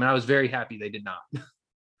Endgame, and I was very happy they did not.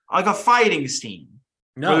 Like a fighting scene.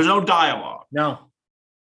 No. There's no dialogue. No.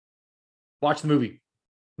 Watch the movie.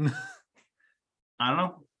 I don't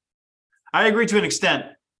know. I agree to an extent.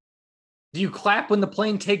 Do you clap when the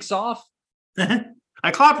plane takes off?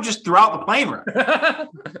 I clap just throughout the plane ride.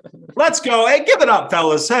 Let's go. Hey, give it up,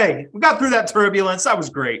 fellas. Hey, we got through that turbulence. That was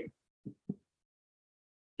great.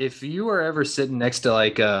 If you were ever sitting next to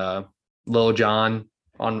like Lil Jon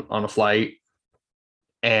on a flight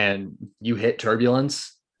and you hit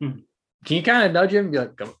turbulence, can you kind of nudge him and be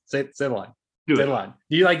like, come on, say the line. Say the line.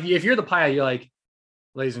 You like, if you're the pilot, you're like,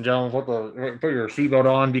 ladies and gentlemen, put your seatbelt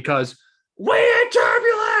on because we had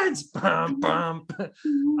turbulence. Bum, bum.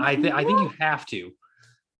 I think you have to.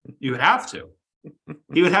 You have to.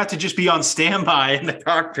 He would have to just be on standby in the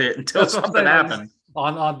cockpit until something happens.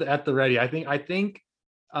 At the ready. I think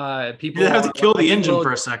people have to kill the engine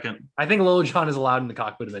for a second. I think Lil Jon is allowed in the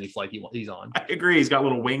cockpit of any flight he's on. I agree. He's got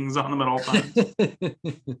little wings on him at all times.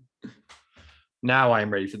 Now I am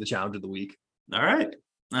ready for the challenge of the week. All right.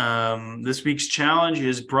 This week's challenge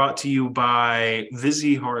is brought to you by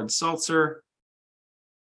Vizzy Hard Seltzer.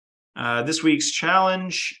 This week's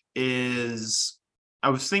challenge is, I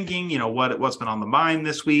was thinking, what's been on the mind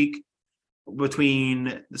this week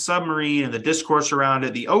between the submarine and the discourse around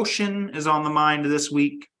it. The ocean is on the mind this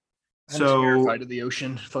week. I'm terrified of the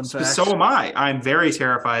ocean. Fun fact. So am I. I'm very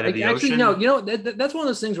terrified of the ocean. No, that's one of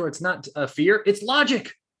those things where it's not a fear, it's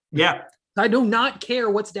logic. Yeah. I do not care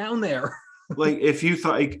what's down there. Like if you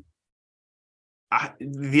thought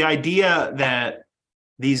the idea that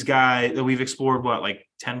these guys that we've explored, like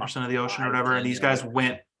 10% of the ocean or whatever. And these guys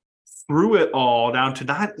went through it all down to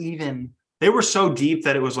not even, they were so deep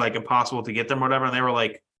that it was like impossible to get them or whatever. And they were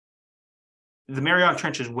like, the Mariana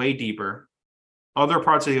Trench is way deeper. Other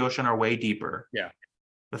parts of the ocean are way deeper. Yeah.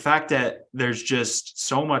 The fact that there's just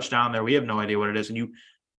so much down there, we have no idea what it is. And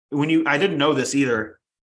I didn't know this either.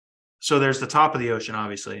 So there's the top of the ocean,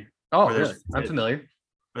 obviously. Oh, really? I'm familiar.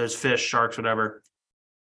 There's fish, sharks, whatever.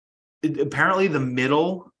 Apparently the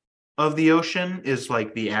middle of the ocean is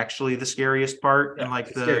like actually the scariest part, and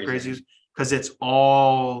like the craziest, because it's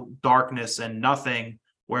all darkness and nothing.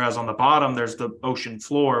 Whereas on the bottom, there's the ocean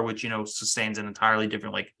floor, which, sustains an entirely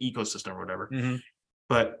different like ecosystem or whatever. Mm-hmm.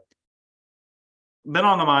 But been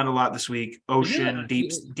on the mind a lot this week, ocean,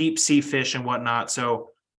 deep sea fish and whatnot.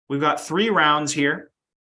 So we've got 3 rounds here.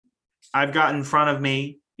 I've got in front of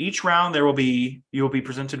me, each round you'll be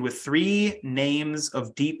presented with 3 names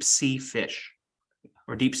of deep sea fish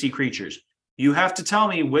or deep sea creatures. You have to tell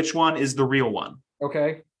me which one is the real one.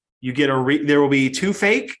 Okay. You get there will be 2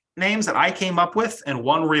 fake names that I came up with and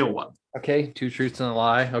 1 real one. Okay. 2 truths and a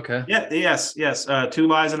lie. Okay. Yeah. Yes. 2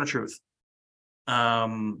 lies and a truth.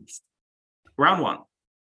 Round 1.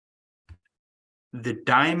 The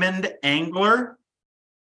diamond angler,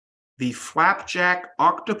 the flapjack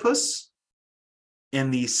octopus,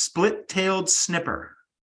 and the split-tailed snipper.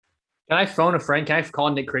 Can I phone a friend? Can I call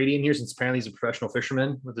Nick Gradey in here, since apparently he's a professional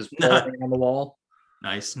fisherman with his pole hanging on the wall?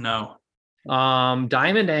 Nice. No.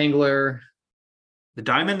 Diamond angler. The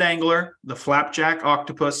diamond angler, the flapjack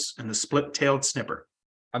octopus, and the split-tailed snipper.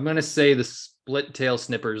 I'm going to say the split-tailed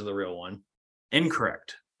snipper is the real one.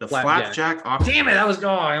 Incorrect. The flapjack octopus. Damn it.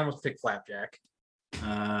 I almost picked flapjack.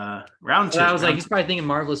 Round 2. I was like, he's probably thinking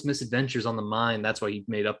Marvelous Misadventures on the Mind. That's why he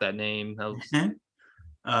made up that name.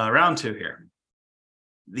 Round 2 here.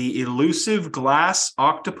 The elusive glass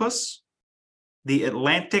octopus, the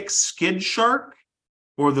Atlantic skid shark,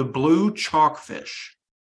 or the blue chalkfish?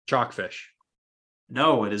 Chalkfish.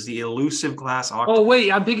 No, it is the elusive glass octopus. Oh,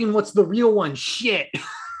 wait, I'm picking what's the real one. Shit.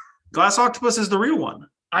 Glass octopus is the real one.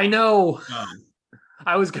 I know.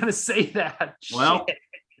 I was going to say that. Well, shit.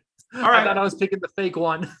 All right. I thought I was picking the fake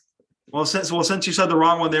one. Well, since you said the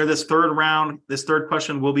wrong one there, this third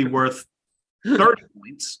question will be worth 30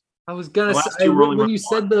 points. I was gonna say when you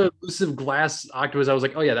said the elusive glass octopus, I was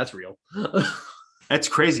like, oh yeah, that's real. That's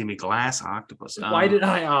crazy, me glass octopus. Why did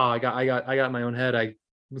I? Oh, I got my own head. I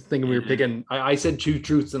was thinking we were picking. I said 2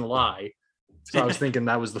 truths and a lie, so I was thinking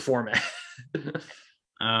that was the format.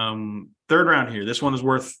 Third round here. This one is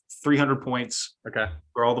worth 300 points. Okay,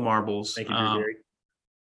 for all the marbles. Thank you, Gary.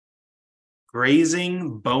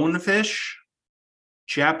 Grazing bonefish,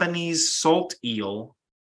 Japanese salt eel,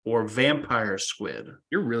 or vampire squid.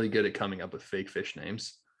 You're really good at coming up with fake fish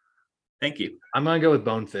names. Thank you. I'm gonna go with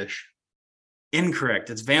bonefish. Incorrect.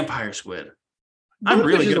 It's vampire squid. I'm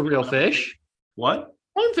really good. Is a real fish. What?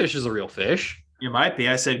 Bonefish is a real fish. You might be.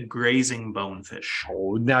 I said grazing bonefish.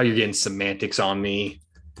 Oh, now you're getting semantics on me.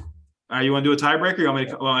 You want to do a tiebreaker? You want me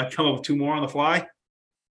to come up with 2 more on the fly?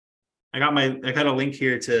 I got a link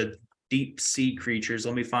here to deep sea creatures.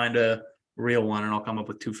 Let me find a real one and I'll come up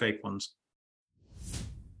with 2 fake ones.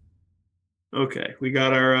 Okay, we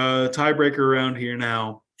got our tiebreaker around here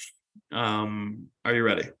now. Are you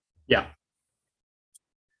ready? Yeah.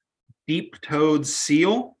 Deep-toed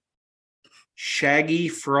seal, shaggy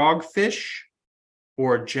frogfish,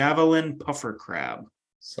 or javelin puffer crab?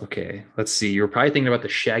 Okay, let's see. You were probably thinking about the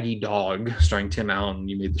Shaggy Dog starring Tim Allen.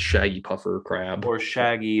 You made the Shaggy Puffer Crab. Or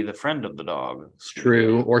Shaggy, the friend of the dog. It's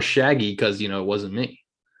true. Or Shaggy, because, it wasn't me.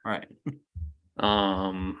 Right.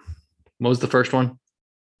 What was the first one?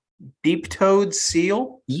 Deep-toed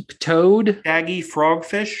seal? Deep-toed? Shaggy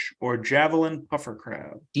frogfish or javelin puffer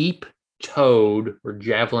crab? Deep-toed or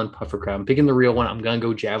javelin puffer crab. I'm picking the real one. I'm going to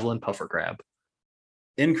go javelin puffer crab.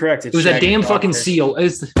 Incorrect. It was a damn fucking seal.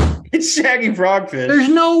 It's shaggy frogfish. There's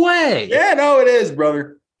no way. Yeah, no, it is,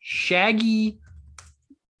 brother. Shaggy.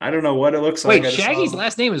 I don't know what it looks like. Wait, Shaggy's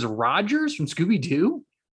last name is Rogers from Scooby-Doo?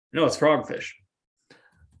 No, it's frogfish.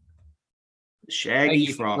 Shaggy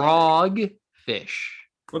frogfish.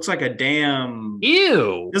 Looks like a damn.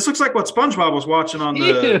 Ew. This looks like what SpongeBob was watching on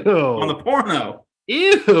the porno.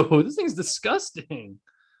 Ew. This thing's disgusting.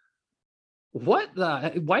 What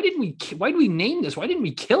the? Why did we name this? Why didn't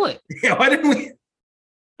we kill it? Yeah, why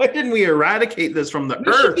didn't we eradicate this from the earth?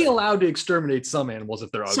 We should be allowed to exterminate some animals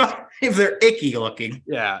if they're ugly. If they're icky looking.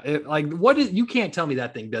 Yeah, you can't tell me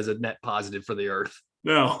that thing does a net positive for the earth.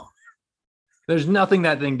 No. There's nothing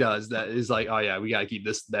that thing does that is like, oh yeah, we got to keep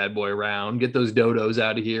this bad boy around. Get those dodos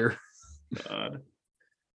out of here.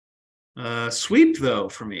 Sweep though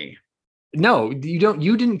for me. No, you don't.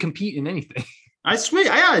 You didn't compete in anything. I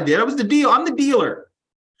swear, I did. I was the deal. I'm the dealer.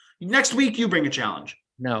 Next week, you bring a challenge.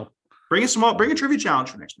 No. Bring a trivia challenge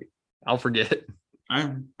for next week. I'll forget.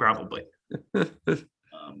 I'm probably.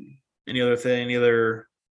 Any other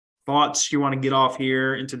thoughts you want to get off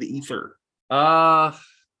here into the ether? For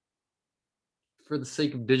the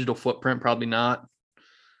sake of digital footprint, probably not.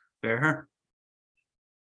 Fair.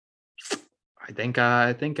 I just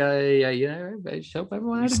hope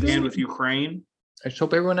everyone had a good stand with Ukraine. I just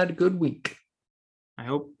hope everyone had a good week. I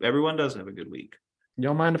hope everyone does have a good week. You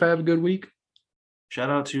don't mind if I have a good week? Shout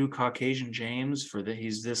out to Caucasian James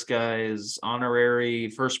he's this guy's honorary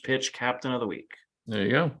first pitch captain of the week. There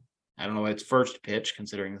you go. I don't know why it's first pitch,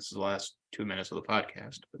 considering this is the last 2 minutes of the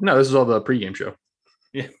podcast. No, this is all the pregame show.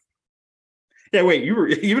 Yeah. Yeah, wait, you were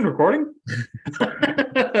even recording? This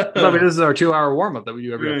is our 2-hour warm-up that we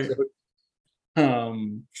do every episode.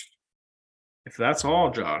 If that's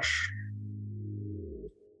all, Josh,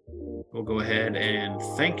 we'll go ahead and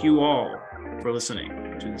thank you all for listening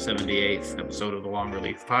to the 78th episode of the Long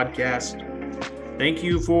Relief Podcast. Thank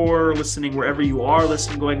you for listening wherever you are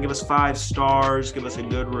listening. Go ahead and give us 5 stars. Give us a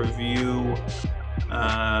good review.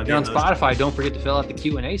 On Spotify, don't forget to fill out the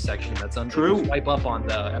Q&A section. That's true. Swipe up on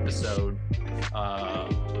the episode.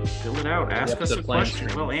 Fill it out. Ask us a question.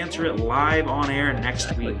 We'll answer it live on air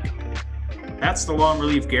next week. That's the Long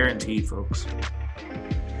Relief guarantee, folks.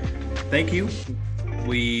 Thank you.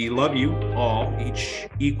 We love you all, each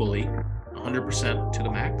equally, 100% to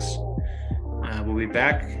the max. We'll be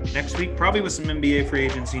back next week, probably with some NBA free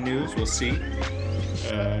agency news. We'll see.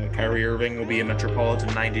 Kyrie Irving will be a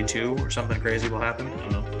Metropolitan 92 or something crazy will happen. I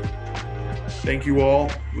don't know. Thank you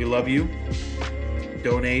all. We love you.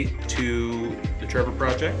 Donate to the Trevor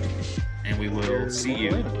Project, and we will see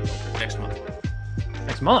you next month.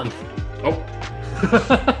 Next month? Oh.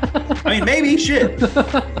 I mean, maybe. Shit.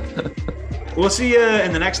 We'll see you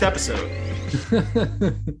in the next episode.